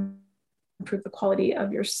help improve the quality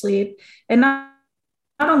of your sleep. And not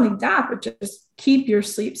only that, but just keep your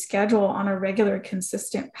sleep schedule on a regular,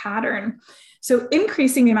 consistent pattern. So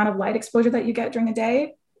increasing the amount of light exposure that you get during the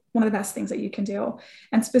day, one of the best things that you can do.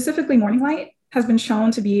 And specifically morning light has been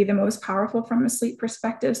shown to be the most powerful from a sleep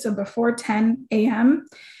perspective. So before 10 a.m.,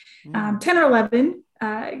 10 or 11,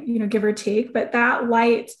 give or take, but that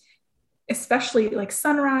light, especially like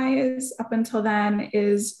sunrise up until then,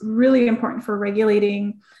 is really important for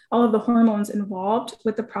regulating all of the hormones involved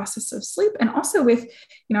with the process of sleep and also with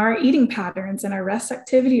our eating patterns and our rest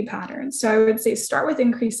activity patterns. So I would say start with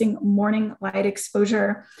increasing morning light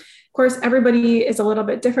exposure. Of course, everybody is a little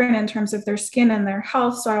bit different in terms of their skin and their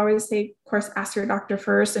health. So I always say, of course, ask your doctor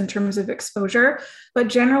first in terms of exposure, but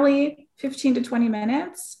generally 15 to 20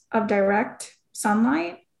 minutes of direct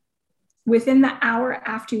sunlight within the hour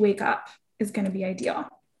after you wake up is going to be ideal.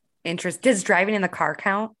 Does driving in the car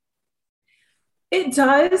count? It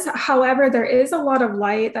does. However, there is a lot of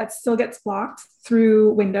light that still gets blocked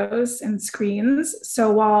through windows and screens.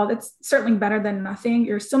 So while it's certainly better than nothing,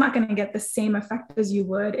 you're still not going to get the same effect as you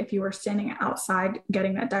would if you were standing outside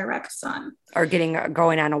getting that direct sun. Or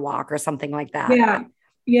going on a walk or something like that. Yeah.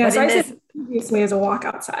 Yeah. But so in I say this, the easiest way is a walk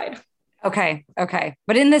outside. okay.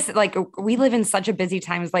 But in this, like we live in such a busy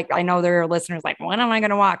times. Like I know there are listeners like, when am I going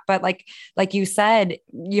to walk? But like you said,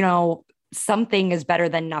 something is better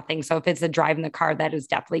than nothing. So if it's a drive in the car, that is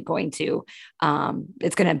definitely going to,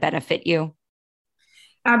 it's going to benefit you.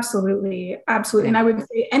 Absolutely. Absolutely. Yeah. And I would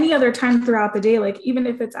say any other time throughout the day, like even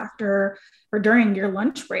if it's after or during your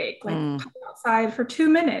lunch break, like Mm. pop outside for 2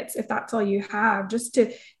 minutes, if that's all you have, just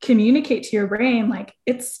to communicate to your brain, like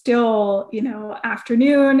it's still,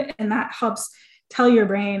 afternoon. And that helps tell your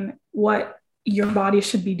brain what your body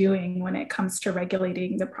should be doing when it comes to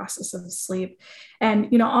regulating the process of sleep.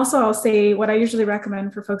 And, also I'll say what I usually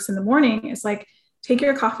recommend for folks in the morning is like, take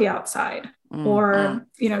your coffee outside Mm. or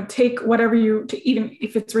take whatever you to, even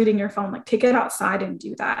if it's reading your phone, like take it outside and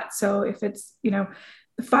do that. So if it's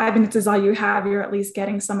 5 minutes is all you have, you're at least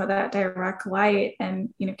getting some of that direct light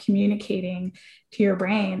and communicating to your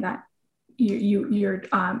brain that you're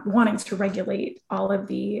wanting to regulate all of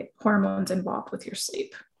the hormones involved with your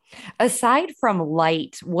sleep. Aside from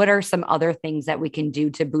light, what are some other things that we can do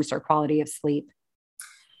to boost our quality of sleep?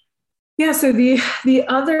 Yeah, so the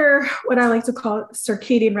other what I like to call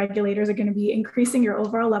circadian regulators are going to be increasing your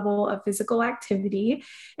overall level of physical activity.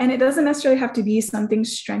 And it doesn't necessarily have to be something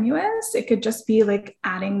strenuous. It could just be like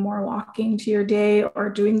adding more walking to your day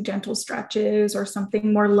or doing gentle stretches or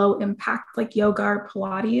something more low impact like yoga or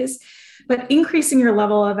Pilates. But increasing your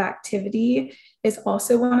level of activity is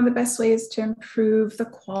also one of the best ways to improve the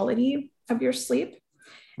quality of your sleep.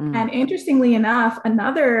 Mm. And interestingly enough,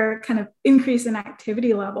 another kind of increase in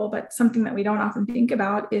activity level, but something that we don't often think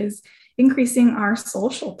about is increasing our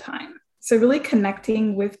social time. So, really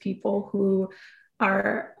connecting with people who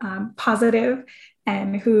are positive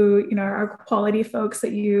and who are quality folks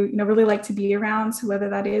that you really like to be around. So, whether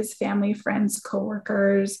that is family, friends,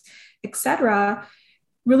 coworkers, etc.,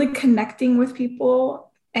 really connecting with people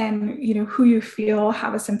and who you feel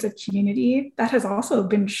have a sense of community, that has also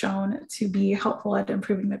been shown to be helpful at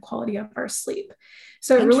improving the quality of our sleep.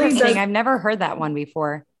 So it really Interesting. does. I've never heard that one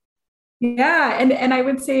before. Yeah, and I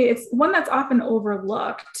would say it's one that's often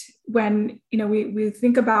overlooked when we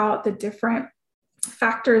think about the different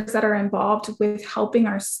factors that are involved with helping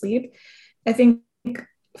our sleep. I think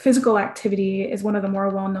physical activity is one of the more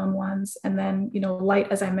well-known ones, and then light,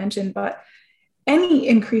 as I mentioned. But any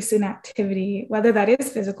increase in activity, whether that is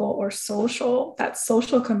physical or social, that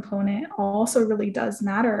social component also really does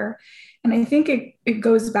matter. And I think it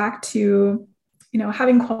goes back to,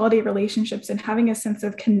 having quality relationships and having a sense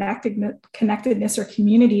of connectedness or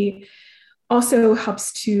community also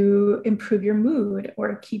helps to improve your mood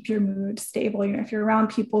or keep your mood stable. If you're around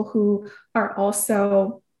people who are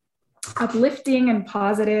also uplifting and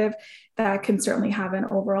positive, that can certainly have an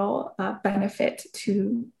overall benefit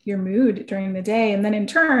to your mood during the day. And then in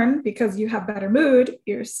turn, because you have better mood,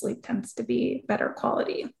 your sleep tends to be better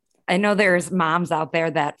quality. I know there's moms out there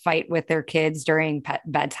that fight with their kids during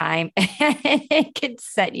bedtime and it can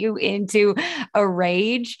set you into a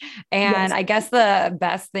rage. And Yes. I guess the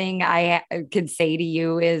best thing I could say to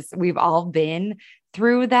you is we've all been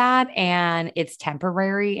through that and it's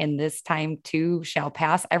temporary and this time too shall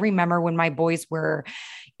pass. I remember when my boys were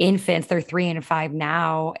infants, they're 3 and 5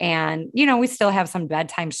 now. And, we still have some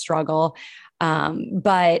bedtime struggle.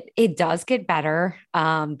 But it does get better.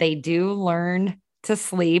 They do learn to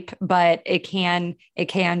sleep, but it can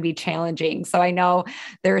be challenging. So I know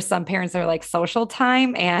there are some parents that are like social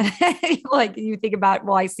time and like you think about,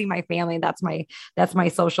 well, I see my family, that's my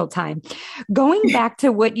social time. Going back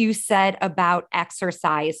to what you said about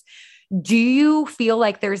exercise, do you feel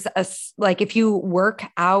like there's like if you work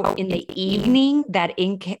out in the evening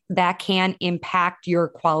that can impact your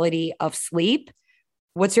quality of sleep?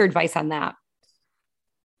 What's your advice on that?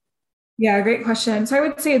 Yeah, great question. So I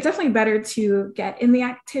would say it's definitely better to get in the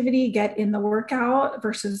activity, get in the workout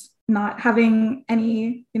versus not having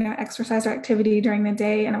any, exercise or activity during the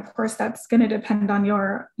day. And of course, that's going to depend on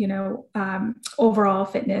your, overall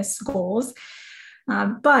fitness goals.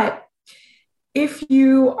 But if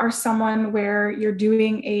you are someone where you're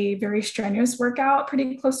doing a very strenuous workout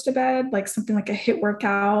pretty close to bed, like something like a HIIT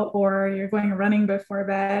workout, or you're going running before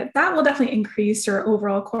bed, that will definitely increase your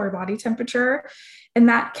overall core body temperature. And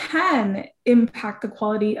that can impact the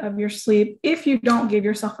quality of your sleep if you don't give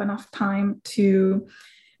yourself enough time to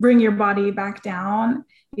bring your body back down,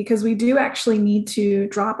 because we do actually need to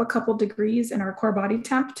drop a couple degrees in our core body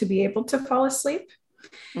temp to be able to fall asleep.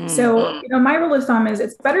 Mm. So, my rule of thumb is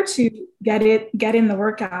it's better to get in the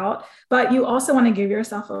workout, but you also want to give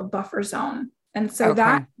yourself a buffer zone. And so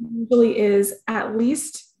that Okay. usually is at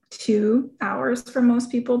least 2 hours for most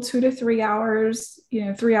people, 2 to 3 hours,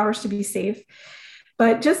 3 hours to be safe.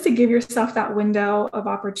 But just to give yourself that window of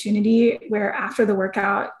opportunity where after the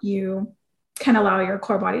workout, you can allow your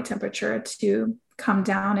core body temperature to come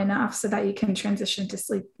down enough so that you can transition to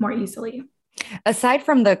sleep more easily. Aside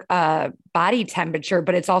from the body temperature,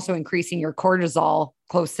 but it's also increasing your cortisol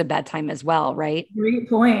close to bedtime as well, right? Great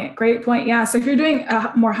point. Great point. Yeah. So if you're doing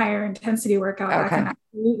a more higher intensity workout, that Okay. can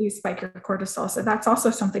absolutely spike your cortisol. So that's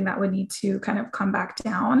also something that would need to kind of come back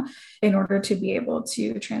down in order to be able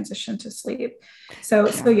to transition to sleep. So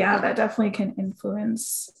Yeah. yeah, that definitely can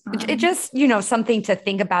influence. It just, you know, something to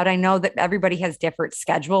think about. I know that everybody has different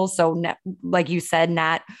schedules. So, like you said,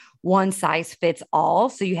 not one size fits all.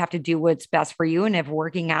 So, you have to do what's best for you. And if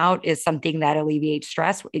working out is something that alleviates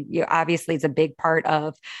stress, obviously it's a big part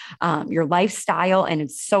of your lifestyle and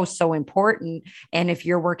it's so, so important. And if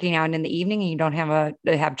you're working out in the evening and you don't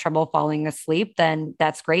have trouble falling asleep, then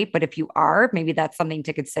that's great. But if you are, maybe that's something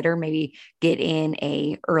to consider. Maybe get in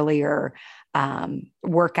a earlier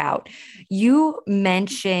workout. You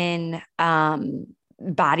mention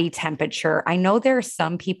body temperature. I know there are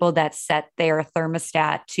some people that set their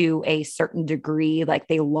thermostat to a certain degree, like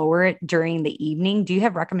they lower it during the evening. Do you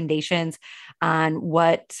have recommendations on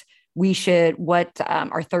what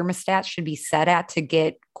our thermostat should be set at to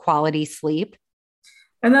get quality sleep?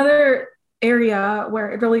 Another area where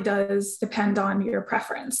it really does depend on your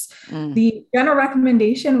preference. Mm. The general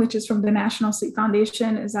recommendation, which is from the National Sleep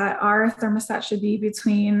Foundation, is that our thermostat should be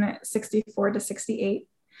between 64 to 68.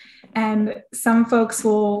 And some folks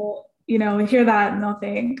will, hear that and they'll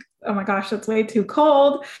think, oh my gosh, that's way too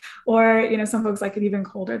cold. Or, some folks like it even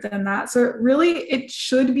colder than that. So it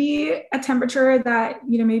should be a temperature that,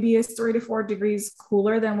 maybe is 3 to 4 degrees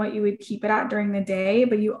cooler than what you would keep it at during the day.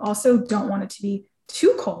 But you also don't want it to be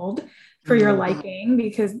too cold for your liking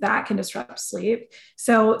because that can disrupt sleep.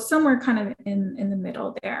 So somewhere kind of in the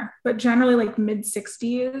middle there, but generally like mid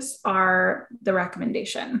 60s are the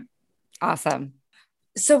recommendation. Awesome.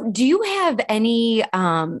 So, do you have any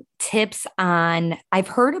tips on? I've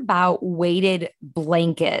heard about weighted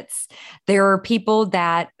blankets. There are people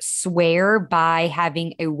that swear by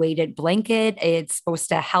having a weighted blanket. It's supposed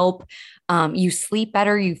to help you sleep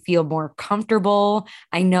better, you feel more comfortable.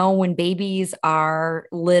 I know when babies are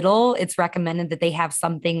little, it's recommended that they have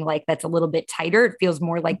something like that's a little bit tighter. It feels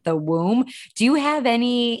more like the womb. Do you have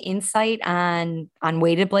any insight on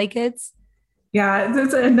weighted blankets? Yeah,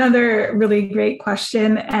 that's another really great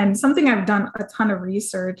question and something I've done a ton of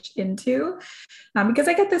research into because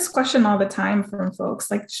I get this question all the time from folks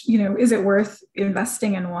like, is it worth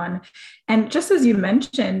investing in one? And just as you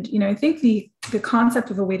mentioned, I think the concept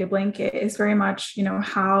of a weighted blanket is very much,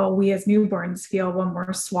 how we as newborns feel when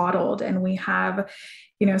we're swaddled and we have,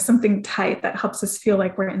 something tight that helps us feel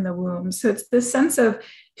like we're in the womb. So it's this sense of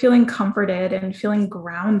feeling comforted and feeling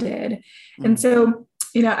grounded. And so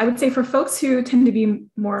I would say for folks who tend to be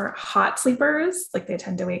more hot sleepers, like they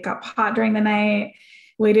tend to wake up hot during the night,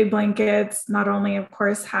 weighted blankets not only, of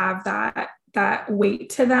course, have that weight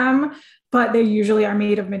to them, but they usually are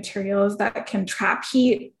made of materials that can trap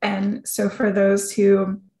heat. And so for those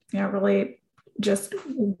who, really just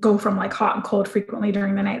go from like hot and cold frequently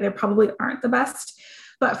during the night, they probably aren't the best.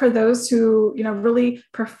 But for those who, really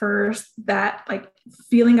prefer that like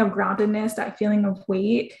feeling of groundedness, that feeling of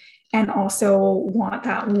weight, and also want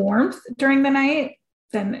that warmth during the night,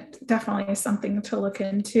 then definitely is something to look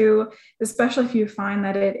into, especially if you find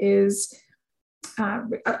that it is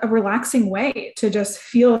a relaxing way to just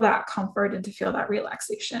feel that comfort and to feel that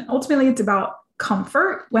relaxation. Ultimately, it's about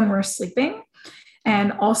comfort when we're sleeping.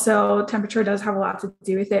 And also temperature does have a lot to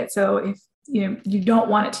do with it. So if you don't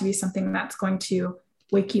want it to be something that's going to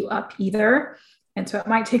wake you up either. And so it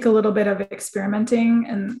might take a little bit of experimenting,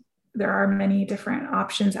 and there are many different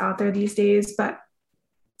options out there these days, but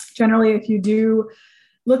generally if you do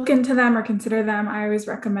look into them or consider them, I always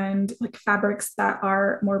recommend like fabrics that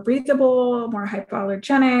are more breathable, more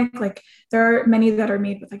hypoallergenic. Like there are many that are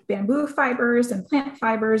made with like bamboo fibers and plant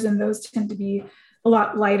fibers, and those tend to be a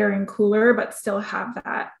lot lighter and cooler, but still have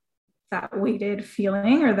that weighted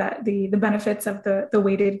feeling or that the benefits of the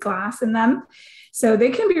weighted glass in them. So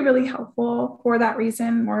they can be really helpful for that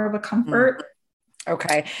reason, more of a comfort.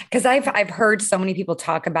 Okay. Because I've heard so many people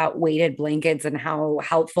talk about weighted blankets and how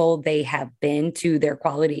helpful they have been to their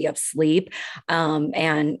quality of sleep.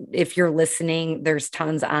 And if you're listening, there's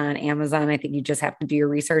tons on Amazon. I think you just have to do your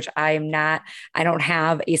research. I don't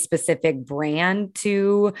have a specific brand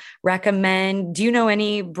to recommend. Do you know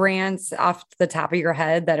any brands off the top of your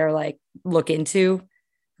head that are like look into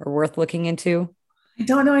or worth looking into? I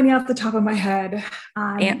don't know any off the top of my head.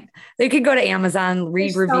 And they could go to Amazon,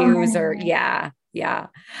 read reviews, or yeah.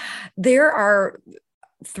 There are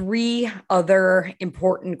three other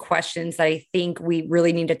important questions that I think we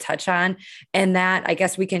really need to touch on. And that I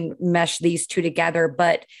guess we can mesh these two together,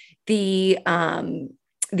 but the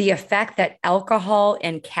effect that alcohol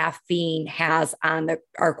and caffeine has on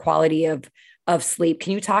our quality of sleep.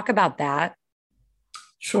 Can you talk about that?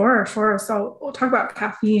 Sure, sure. So we'll talk about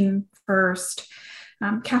caffeine first.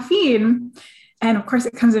 Caffeine, and of course,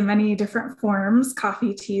 it comes in many different forms: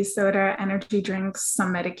 coffee, tea, soda, energy drinks,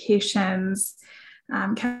 some medications.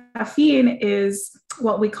 Caffeine is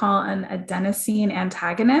what we call an adenosine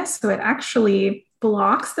antagonist. So it actually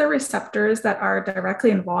blocks the receptors that are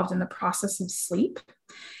directly involved in the process of sleep.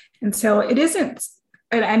 And so it isn't,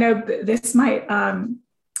 and I know this might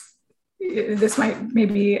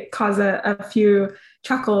maybe cause a few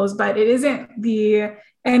chuckles, but it isn't the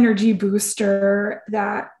energy booster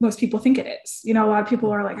that most people think it is. You know, a lot of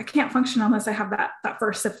people are like, I can't function unless I have that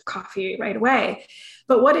first sip of coffee right away.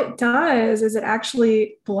 But what it does is it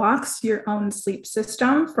actually blocks your own sleep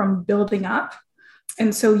system from building up.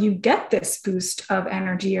 And so you get this boost of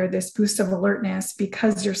energy or this boost of alertness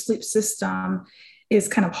because your sleep system is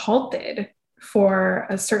kind of halted for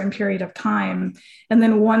a certain period of time. And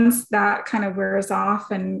then once that kind of wears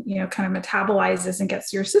off and, you know, kind of metabolizes and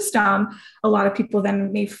gets to your system, a lot of people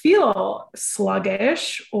then may feel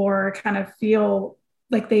sluggish or kind of feel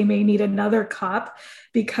like they may need another cup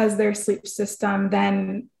because their sleep system,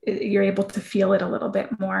 then you're able to feel it a little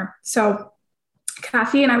bit more. So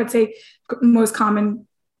caffeine, I would say most common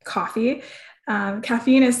coffee.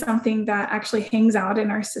 Caffeine is something that actually hangs out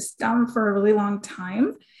in our system for a really long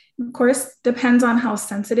time. Of course, depends on how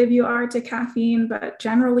sensitive you are to caffeine, but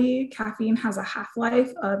generally, caffeine has a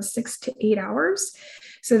half-life of 6 to 8 hours.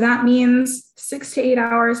 So that means 6 to 8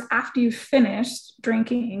 hours after you've finished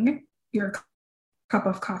drinking your cup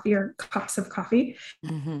of coffee or cups of coffee,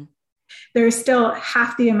 mm-hmm. There's still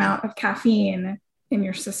half the amount of caffeine in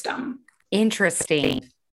your system. Interesting.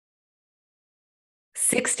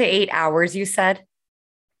 6 to 8 hours, you said?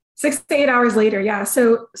 6 to 8 hours later, yeah.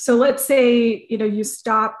 So let's say, you know, you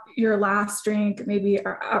stop your last drink maybe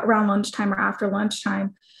around lunchtime or after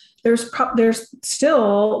lunchtime. There's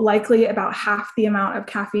still likely about half the amount of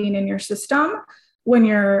caffeine in your system when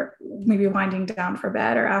you're maybe winding down for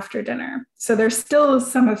bed or after dinner. So there's still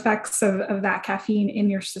some effects of that caffeine in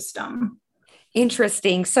your system.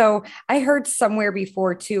 Interesting. So I heard somewhere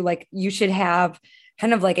before too, like you should have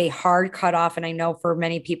kind of like a hard cutoff. And I know for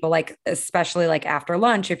many people, like, especially like after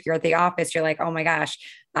lunch, if you're at the office, you're like, oh my gosh,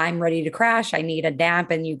 I'm ready to crash. I need a nap.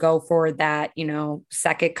 And you go for that, you know,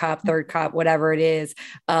 second cup, third cup, whatever it is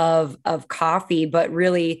of coffee. But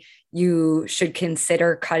really, you should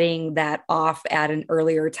consider cutting that off at an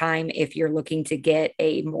earlier time if you're looking to get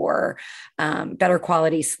a more better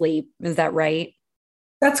quality sleep. Is that right?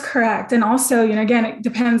 That's correct. And also, you know, again, it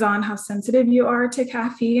depends on how sensitive you are to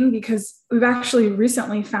caffeine, because we've actually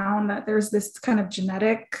recently found that there's this kind of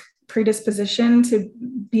genetic predisposition to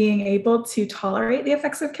being able to tolerate the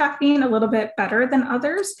effects of caffeine a little bit better than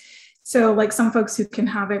others. So like some folks who can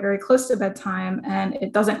have it very close to bedtime and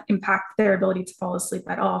it doesn't impact their ability to fall asleep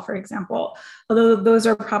at all, for example. Although those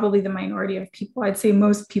are probably the minority of people, I'd say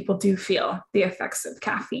most people do feel the effects of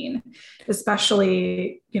caffeine,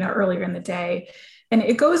 especially, you know, earlier in the day. And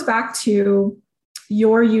it goes back to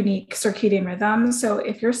your unique circadian rhythm. So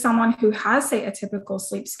if you're someone who has, say, a typical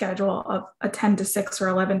sleep schedule of a 10 to 6 or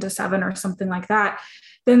 11 to 7 or something like that,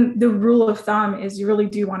 then the rule of thumb is you really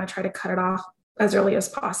do want to try to cut it off as early as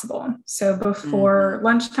possible. So before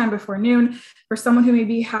lunchtime, before noon. For someone who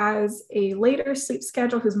maybe has a later sleep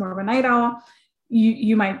schedule, who's more of a night owl,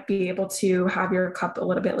 you might be able to have your cup a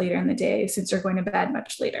little bit later in the day since you're going to bed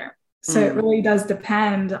much later. So it really does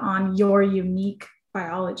depend on your unique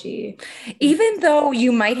biology. Even though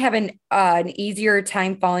you might have an easier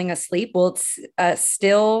time falling asleep, will it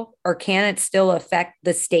still, or can it still affect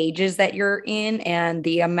the stages that you're in and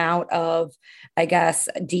the amount of, I guess,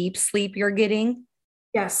 deep sleep you're getting?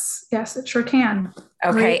 Yes, it sure can.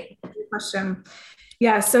 Okay. Great question.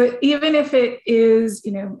 Yeah, so even if it is,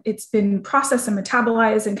 you know, it's been processed and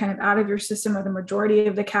metabolized and kind of out of your system, or the majority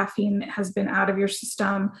of the caffeine has been out of your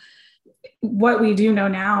system, what we do know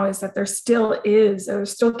now is that there still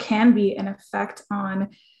can be an effect on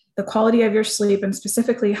the quality of your sleep, and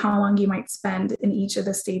specifically how long you might spend in each of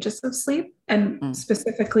the stages of sleep, and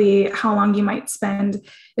specifically how long you might spend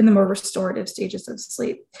in the more restorative stages of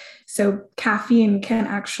sleep. So caffeine can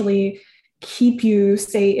actually keep you,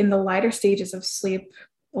 say, in the lighter stages of sleep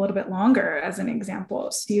a little bit longer, as an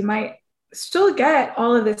example. So you might still get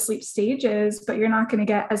all of the sleep stages, but you're not going to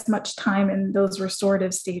get as much time in those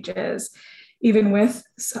restorative stages, even with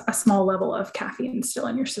a small level of caffeine still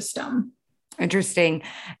in your system. Interesting.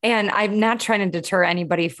 And I'm not trying to deter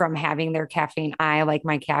anybody from having their caffeine. I like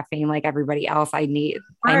my caffeine like everybody else. I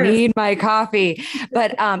Ours. need my coffee,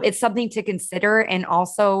 but it's something to consider. And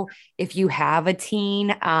also, if you have a teen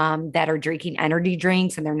that are drinking energy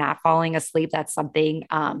drinks and they're not falling asleep, that's something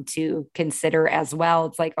to consider as well.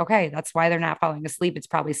 It's like, okay, that's why they're not falling asleep. It's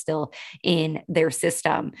probably still in their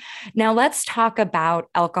system. Now, let's talk about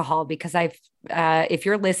alcohol because if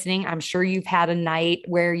you're listening, I'm sure you've had a night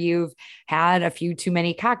where you've had a few too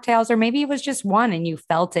many cocktails, or maybe it was just one and you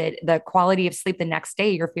felt it, the quality of sleep the next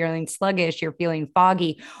day, you're feeling sluggish, you're feeling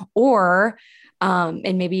foggy, or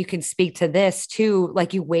and maybe you can speak to this too,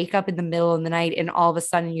 like you wake up in the middle of the night and all of a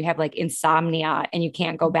sudden you have like insomnia and you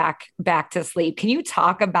can't go back to sleep. Can you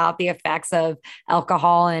talk about the effects of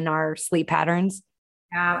alcohol in our sleep patterns?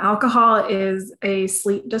 Yeah, alcohol is a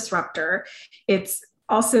sleep disruptor. It's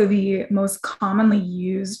also the most commonly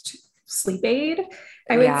used sleep aid.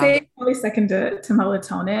 I would Yeah. say probably second to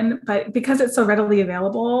melatonin, but because it's so readily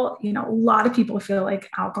available, a lot of people feel like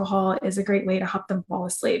alcohol is a great way to help them fall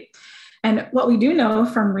asleep. And what we do know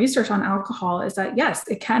from research on alcohol is that yes,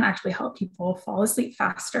 it can actually help people fall asleep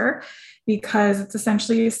faster because it's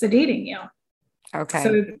essentially sedating you. So,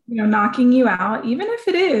 Okay. knocking you out, even if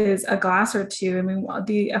it is a glass or two, I mean,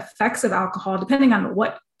 the effects of alcohol, depending on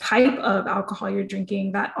what type of alcohol you're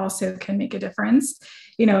drinking, that also can make a difference.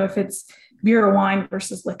 If it's beer or wine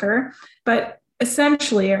versus liquor. But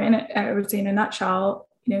essentially, I would say in a nutshell,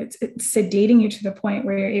 it's sedating you to the point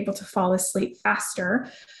where you're able to fall asleep faster.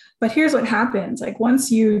 But here's what happens: like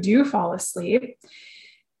once you do fall asleep,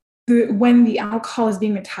 when the alcohol is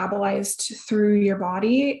being metabolized through your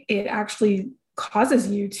body, it actually causes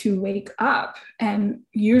you to wake up. And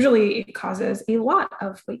usually it causes a lot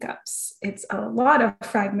of wake ups. It's a lot of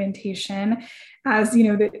fragmentation as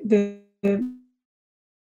the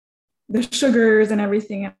sugars and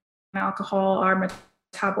everything in alcohol are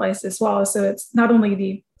metabolized as well. So it's not only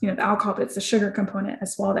the alcohol, but it's the sugar component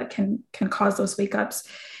as well that can cause those wake ups.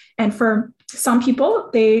 And for some people,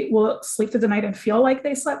 they will sleep through the night and feel like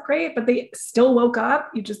they slept great, but they still woke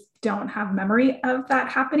up. You just don't have memory of that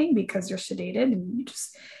happening because you're sedated and you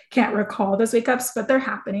just can't recall those wake ups, but they're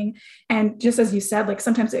happening. And just as you said, like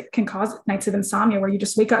sometimes it can cause nights of insomnia where you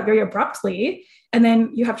just wake up very abruptly and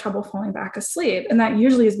then you have trouble falling back asleep. And that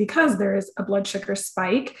usually is because there is a blood sugar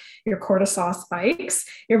spike, your cortisol spikes,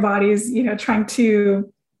 your body's, trying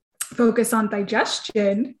to focus on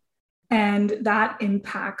digestion, and that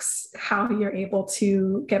impacts how you're able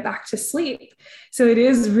to get back to sleep. So it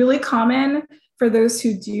is really common for those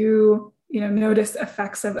who do, notice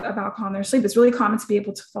effects of alcohol in their sleep. It's really common to be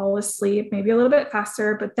able to fall asleep, maybe a little bit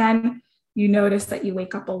faster, but then you notice that you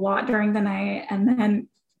wake up a lot during the night. And then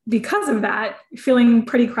because of that, feeling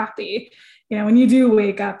pretty crappy, when you do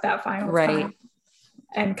wake up that final Right. time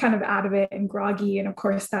and kind of out of it and groggy. And of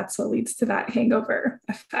course, that's what leads to that hangover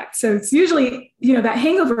effect. So it's usually, that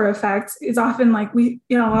hangover effect is often like a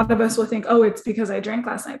lot of us will think, oh, it's because I drank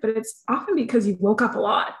last night, but it's often because you woke up a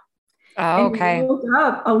lot. Oh, And you okay. woke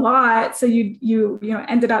up a lot. So you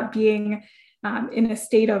ended up being in a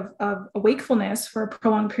state of wakefulness for a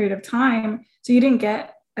prolonged period of time. So you didn't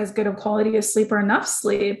get as good of quality of sleep or enough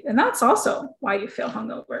sleep. And that's also why you feel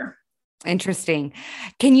hungover. Interesting.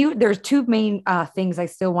 There's two main things I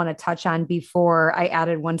still want to touch on before I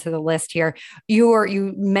added one to the list here.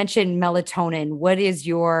 You mentioned melatonin. What is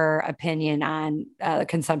your opinion on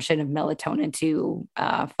consumption of melatonin to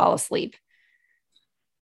fall asleep?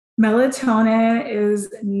 Melatonin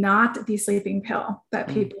is not the sleeping pill that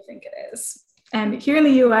Mm. people think it is. And here in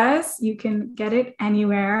the US, you can get it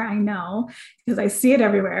anywhere, I know, because I see it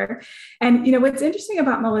everywhere. And what's interesting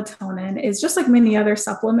about melatonin is just like many other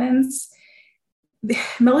supplements, the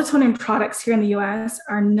melatonin products here in the US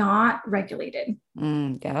are not regulated.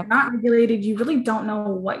 They're Yep. not regulated. You really don't know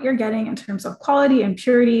what you're getting in terms of quality and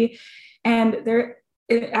purity. And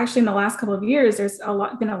actually in the last couple of years, there's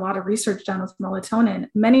been a lot of research done with melatonin.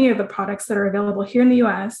 Many of the products that are available here in the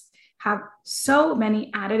US have so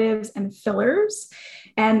many additives and fillers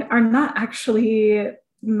and are not actually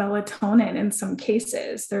melatonin in some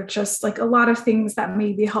cases. They're just like a lot of things that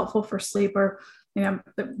may be helpful for sleep, or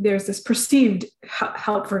there's this perceived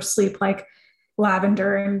help for sleep, like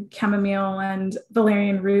lavender and chamomile and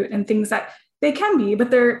valerian root and things that they can be, but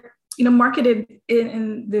they're marketed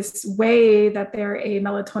in this way that they're a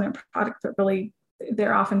melatonin product, but really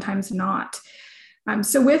they're oftentimes not.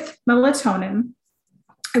 So with melatonin,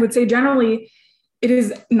 I would say generally it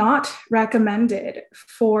is not recommended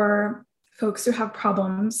for folks who have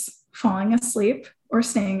problems falling asleep or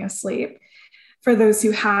staying asleep, for those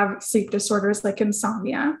who have sleep disorders like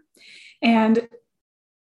insomnia. And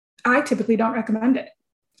I typically don't recommend it.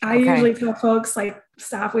 I Okay. usually tell folks like,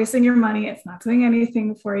 stop wasting your money. It's not doing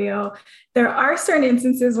anything for you. There are certain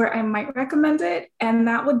instances where I might recommend it, and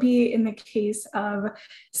that would be in the case of,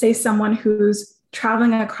 say, someone who's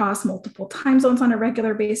traveling across multiple time zones on a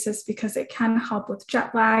regular basis, because it can help with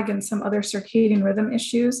jet lag and some other circadian rhythm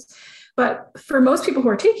issues. But for most people who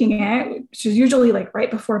are taking it, which is usually like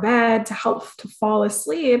right before bed to help to fall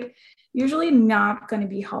asleep, usually not going to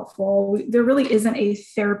be helpful. There really isn't a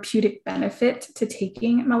therapeutic benefit to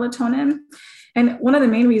taking melatonin. And one of the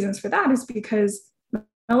main reasons for that is because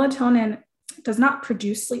melatonin does not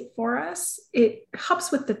produce sleep for us. It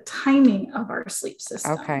helps with the timing of our sleep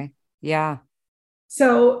system. Okay. Yeah.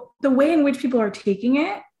 So the way in which people are taking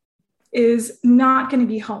it is not going to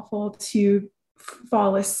be helpful to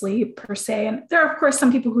fall asleep per se. And there are, of course,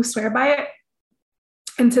 some people who swear by it.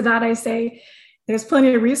 And to that, I say, there's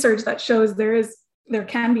plenty of research that shows there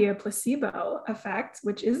can be a placebo effect,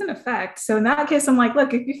 which is an effect. So in that case, I'm like,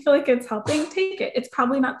 look, if you feel like it's helping, take it. It's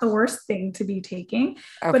probably not the worst thing to be taking,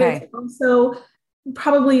 but it's Okay. also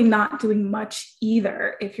probably not doing much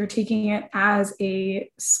either if you're taking it as a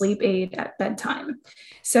sleep aid at bedtime.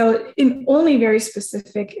 So in only very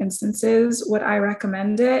specific instances would I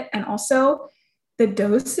recommend it. And also the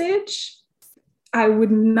dosage, I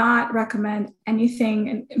would not recommend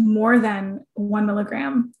anything more than 1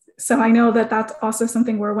 milligram. So I know that that's also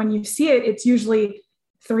something where when you see it, it's usually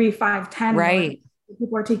 3, 5, 10 milligrams. Right.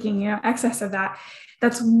 People are taking, excess of that.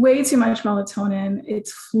 That's way too much melatonin.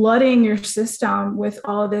 It's flooding your system with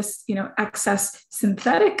all of this, excess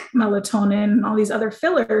synthetic melatonin and all these other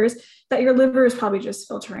fillers that your liver is probably just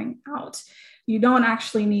filtering out. You don't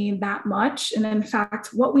actually need that much. And in fact,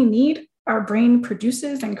 what we need, our brain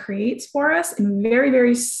produces and creates for us in very,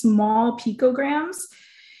 very small picograms.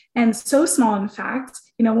 And so small, in fact,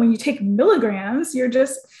 when you take milligrams, you're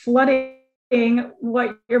just flooding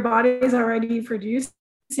what your body is already producing.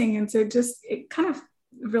 And so it kind of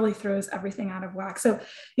really throws everything out of whack. So,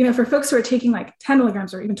 for folks who are taking like 10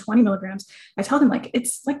 milligrams or even 20 milligrams, I tell them like,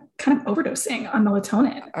 it's like kind of overdosing on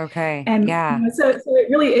melatonin. Okay. And Yeah. so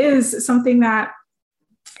it really is something that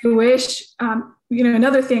I wish,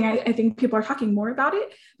 another thing, I think people are talking more about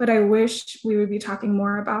it, but I wish we would be talking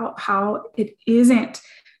more about how it isn't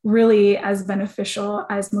really as beneficial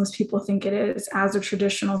as most people think it is as a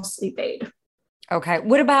traditional sleep aid. Okay.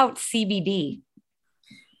 What about CBD?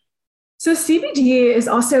 So CBD is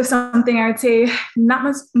also something I would say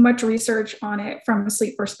not much research on it from a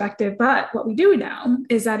sleep perspective, but what we do know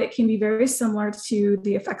is that it can be very similar to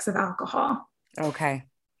the effects of alcohol. Okay.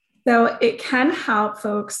 So it can help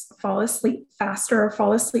folks fall asleep faster or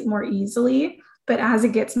fall asleep more easily, but as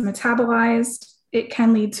it gets metabolized, it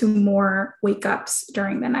can lead to more wake ups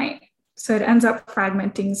during the night. So it ends up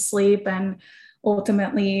fragmenting sleep and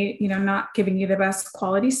ultimately, not giving you the best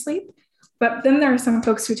quality sleep. But then there are some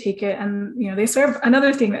folks who take it and, they serve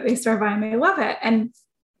another thing that they serve by and they love it. And,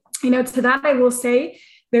 to that, I will say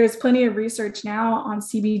there's plenty of research now on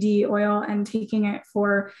CBD oil and taking it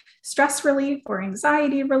for stress relief or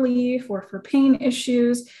anxiety relief or for pain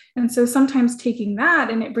issues. And so sometimes taking that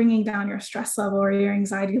and it bringing down your stress level or your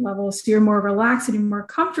anxiety level so you're more relaxed and you're more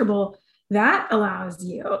comfortable, that allows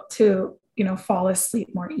you to, fall asleep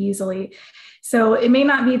more easily. So it may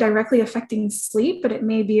not be directly affecting sleep, but it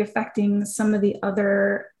may be affecting some of the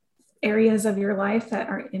other areas of your life that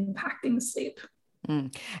are impacting sleep.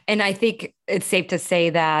 Mm. And I think it's safe to say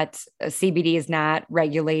that CBD is not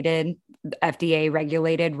regulated, FDA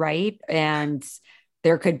regulated, right? And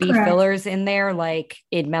there could be Correct. fillers in there, like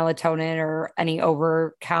in melatonin or any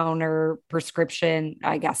over counter prescription,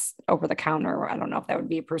 I guess over the counter. I don't know if that would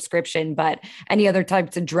be a prescription, but any other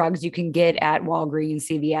types of drugs you can get at Walgreens,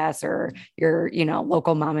 CVS, or your,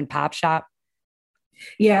 local mom and pop shop.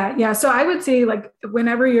 Yeah. Yeah. So I would say like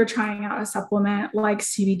whenever you're trying out a supplement like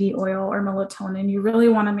CBD oil or melatonin, you really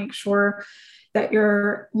want to make sure that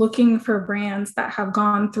you're looking for brands that have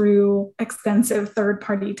gone through extensive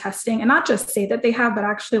third-party testing and not just say that they have, but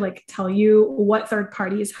actually like tell you what third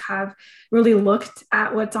parties have really looked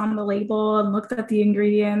at what's on the label and looked at the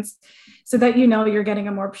ingredients so that you're getting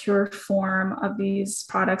a more pure form of these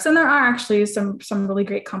products. And there are actually some really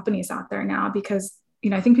great companies out there now because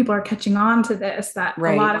I think people are catching on to this, that a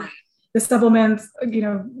Right. lot of the supplements,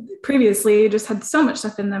 previously just had so much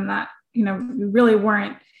stuff in them that, we really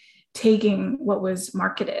weren't taking what was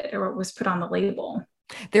marketed or what was put on the label.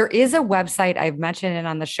 There is a website, I've mentioned it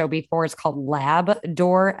on the show before. It's called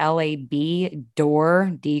Labdoor, L-A-B,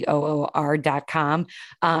 Door, Door.com.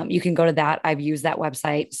 You can go to that. I've used that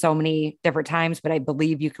website so many different times, but I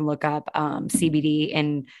believe you can look up CBD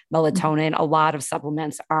and melatonin. A lot of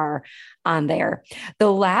supplements are on there.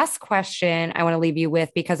 The last question I want to leave you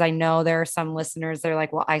with, because I know there are some listeners, they're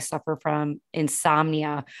like, well, I suffer from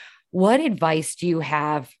insomnia. What advice do you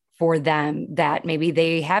have for them that maybe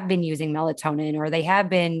they have been using melatonin or they have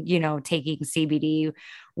been, taking CBD?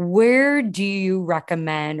 Where do you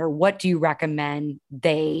recommend, or what do you recommend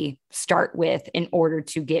they start with in order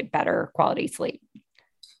to get better quality sleep?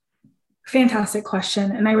 Fantastic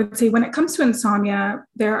question. And I would say when it comes to insomnia,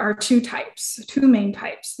 there are two main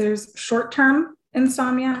types. There's short-term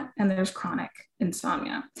insomnia and there's chronic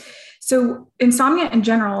insomnia. So insomnia in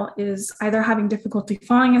general is either having difficulty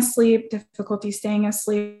falling asleep, difficulty staying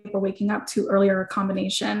asleep, or waking up too early, or a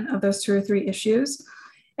combination of those two or three issues.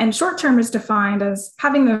 And short-term is defined as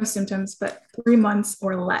having those symptoms, but 3 months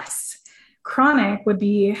or less. Chronic would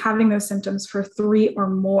be having those symptoms for 3 or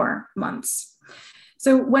more months.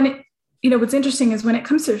 So what's interesting is when it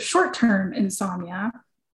comes to short-term insomnia,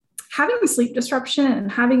 having sleep disruption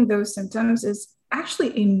and having those symptoms is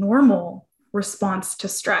actually a normal response to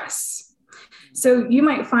stress. So you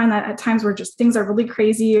might find that at times where just things are really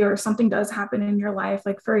crazy or something does happen in your life,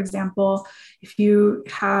 like for example, if you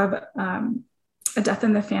have a death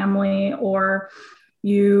in the family or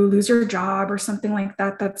you lose your job or something like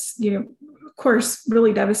that, that's, of course,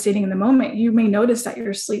 really devastating in the moment. You may notice that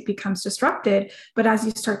your sleep becomes disrupted, but as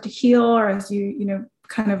you start to heal or as you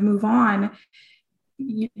kind of move on,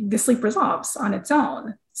 the sleep resolves on its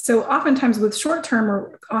own. So oftentimes with short-term,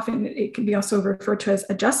 or often it can be also referred to as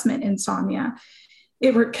adjustment insomnia,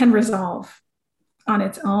 it can resolve on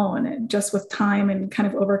its own just with time and kind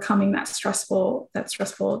of overcoming that stressful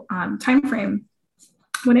time frame.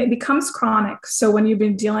 When it becomes chronic, so when you've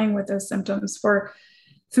been dealing with those symptoms for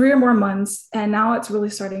 3 or more months, and now it's really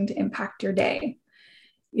starting to impact your day.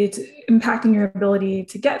 It's impacting your ability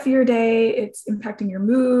to get through your day. It's impacting your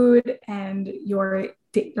mood and your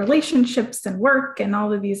relationships and work and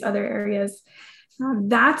all of these other areas.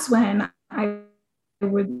 That's when I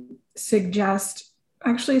would suggest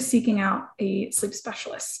actually seeking out a sleep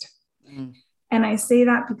specialist. Mm. And I say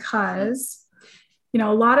that because,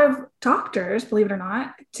 a lot of doctors, believe it or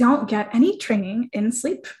not, don't get any training in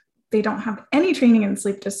sleep. They don't have any training in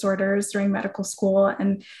sleep disorders during medical school.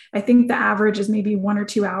 And I think the average is maybe 1 or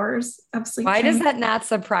 2 hours of sleep. Why does that not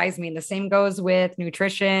surprise me? The same goes with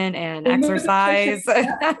nutrition and exercise.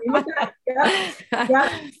 Yeah.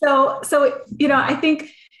 So, I think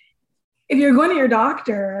if you're going to your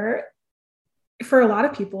doctor, for a lot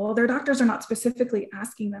of people, their doctors are not specifically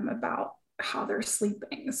asking them about how they're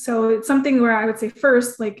sleeping. So it's something where I would say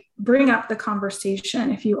first, bring up the conversation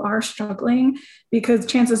if you are struggling, because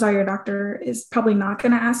chances are your doctor is probably not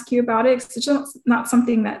going to ask you about it. It's just not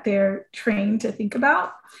something that they're trained to think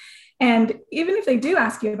about. And even if they do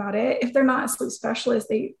ask you about it, if they're not a sleep specialist,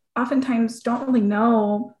 they oftentimes don't really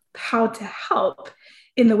know how to help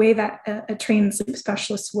in the way that a trained sleep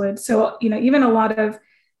specialist would. So, even a lot of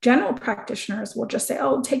general practitioners will just say,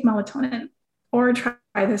 oh, take melatonin or try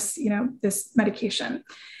this, this medication,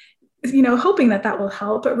 hoping that will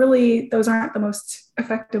help. But really, those aren't the most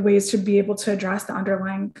effective ways to be able to address the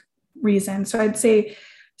underlying reason. So I'd say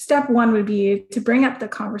step one would be to bring up the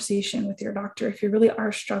conversation with your doctor if you really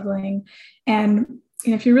are struggling. And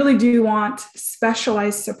if you really do want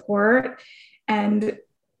specialized support, and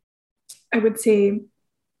I would say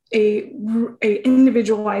a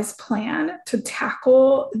individualized plan to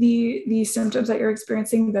tackle the symptoms that you're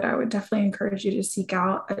experiencing, that I would definitely encourage you to seek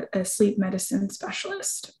out a sleep medicine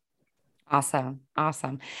specialist. Awesome.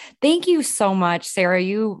 Thank you so much, Sarah.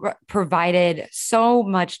 You provided so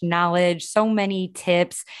much knowledge, so many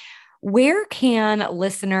tips. Where can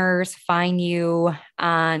listeners find you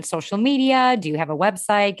on social media? Do you have a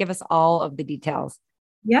website? Give us all of the details.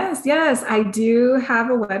 Yes, I do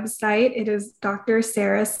have a website. It is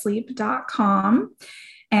drsarahsleep.com.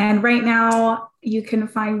 And right now you can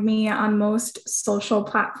find me on most social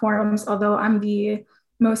platforms, although I'm the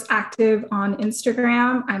most active on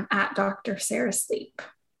Instagram. I'm at Dr. Sarah Sleep.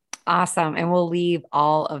 Awesome. And we'll leave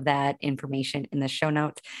all of that information in the show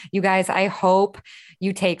notes. You guys, I hope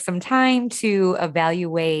you take some time to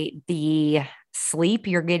evaluate the sleep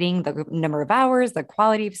you're getting, the number of hours, the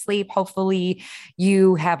quality of sleep. Hopefully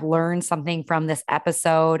you have learned something from this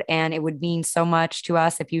episode, and it would mean so much to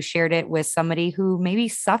us if you shared it with somebody who maybe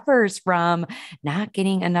suffers from not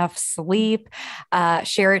getting enough sleep.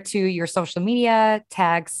 Share it to your social media,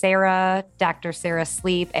 tag Sarah, Dr. Sarah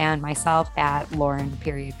Sleep, and myself at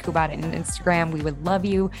Lauren.Kubat on Instagram. We would love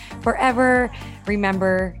you forever.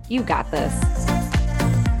 Remember, you got this.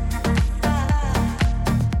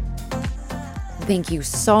 Thank you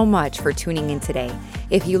so much for tuning in today.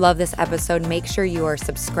 If you love this episode, make sure you are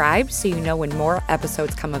subscribed so you know when more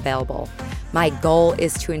episodes come available. My goal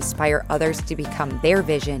is to inspire others to become their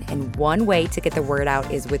vision, and one way to get the word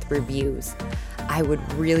out is with reviews. I would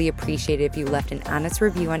really appreciate it if you left an honest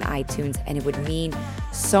review on iTunes, and it would mean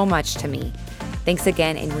so much to me. Thanks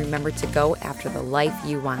again, and remember to go after the life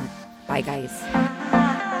you want. Bye, guys.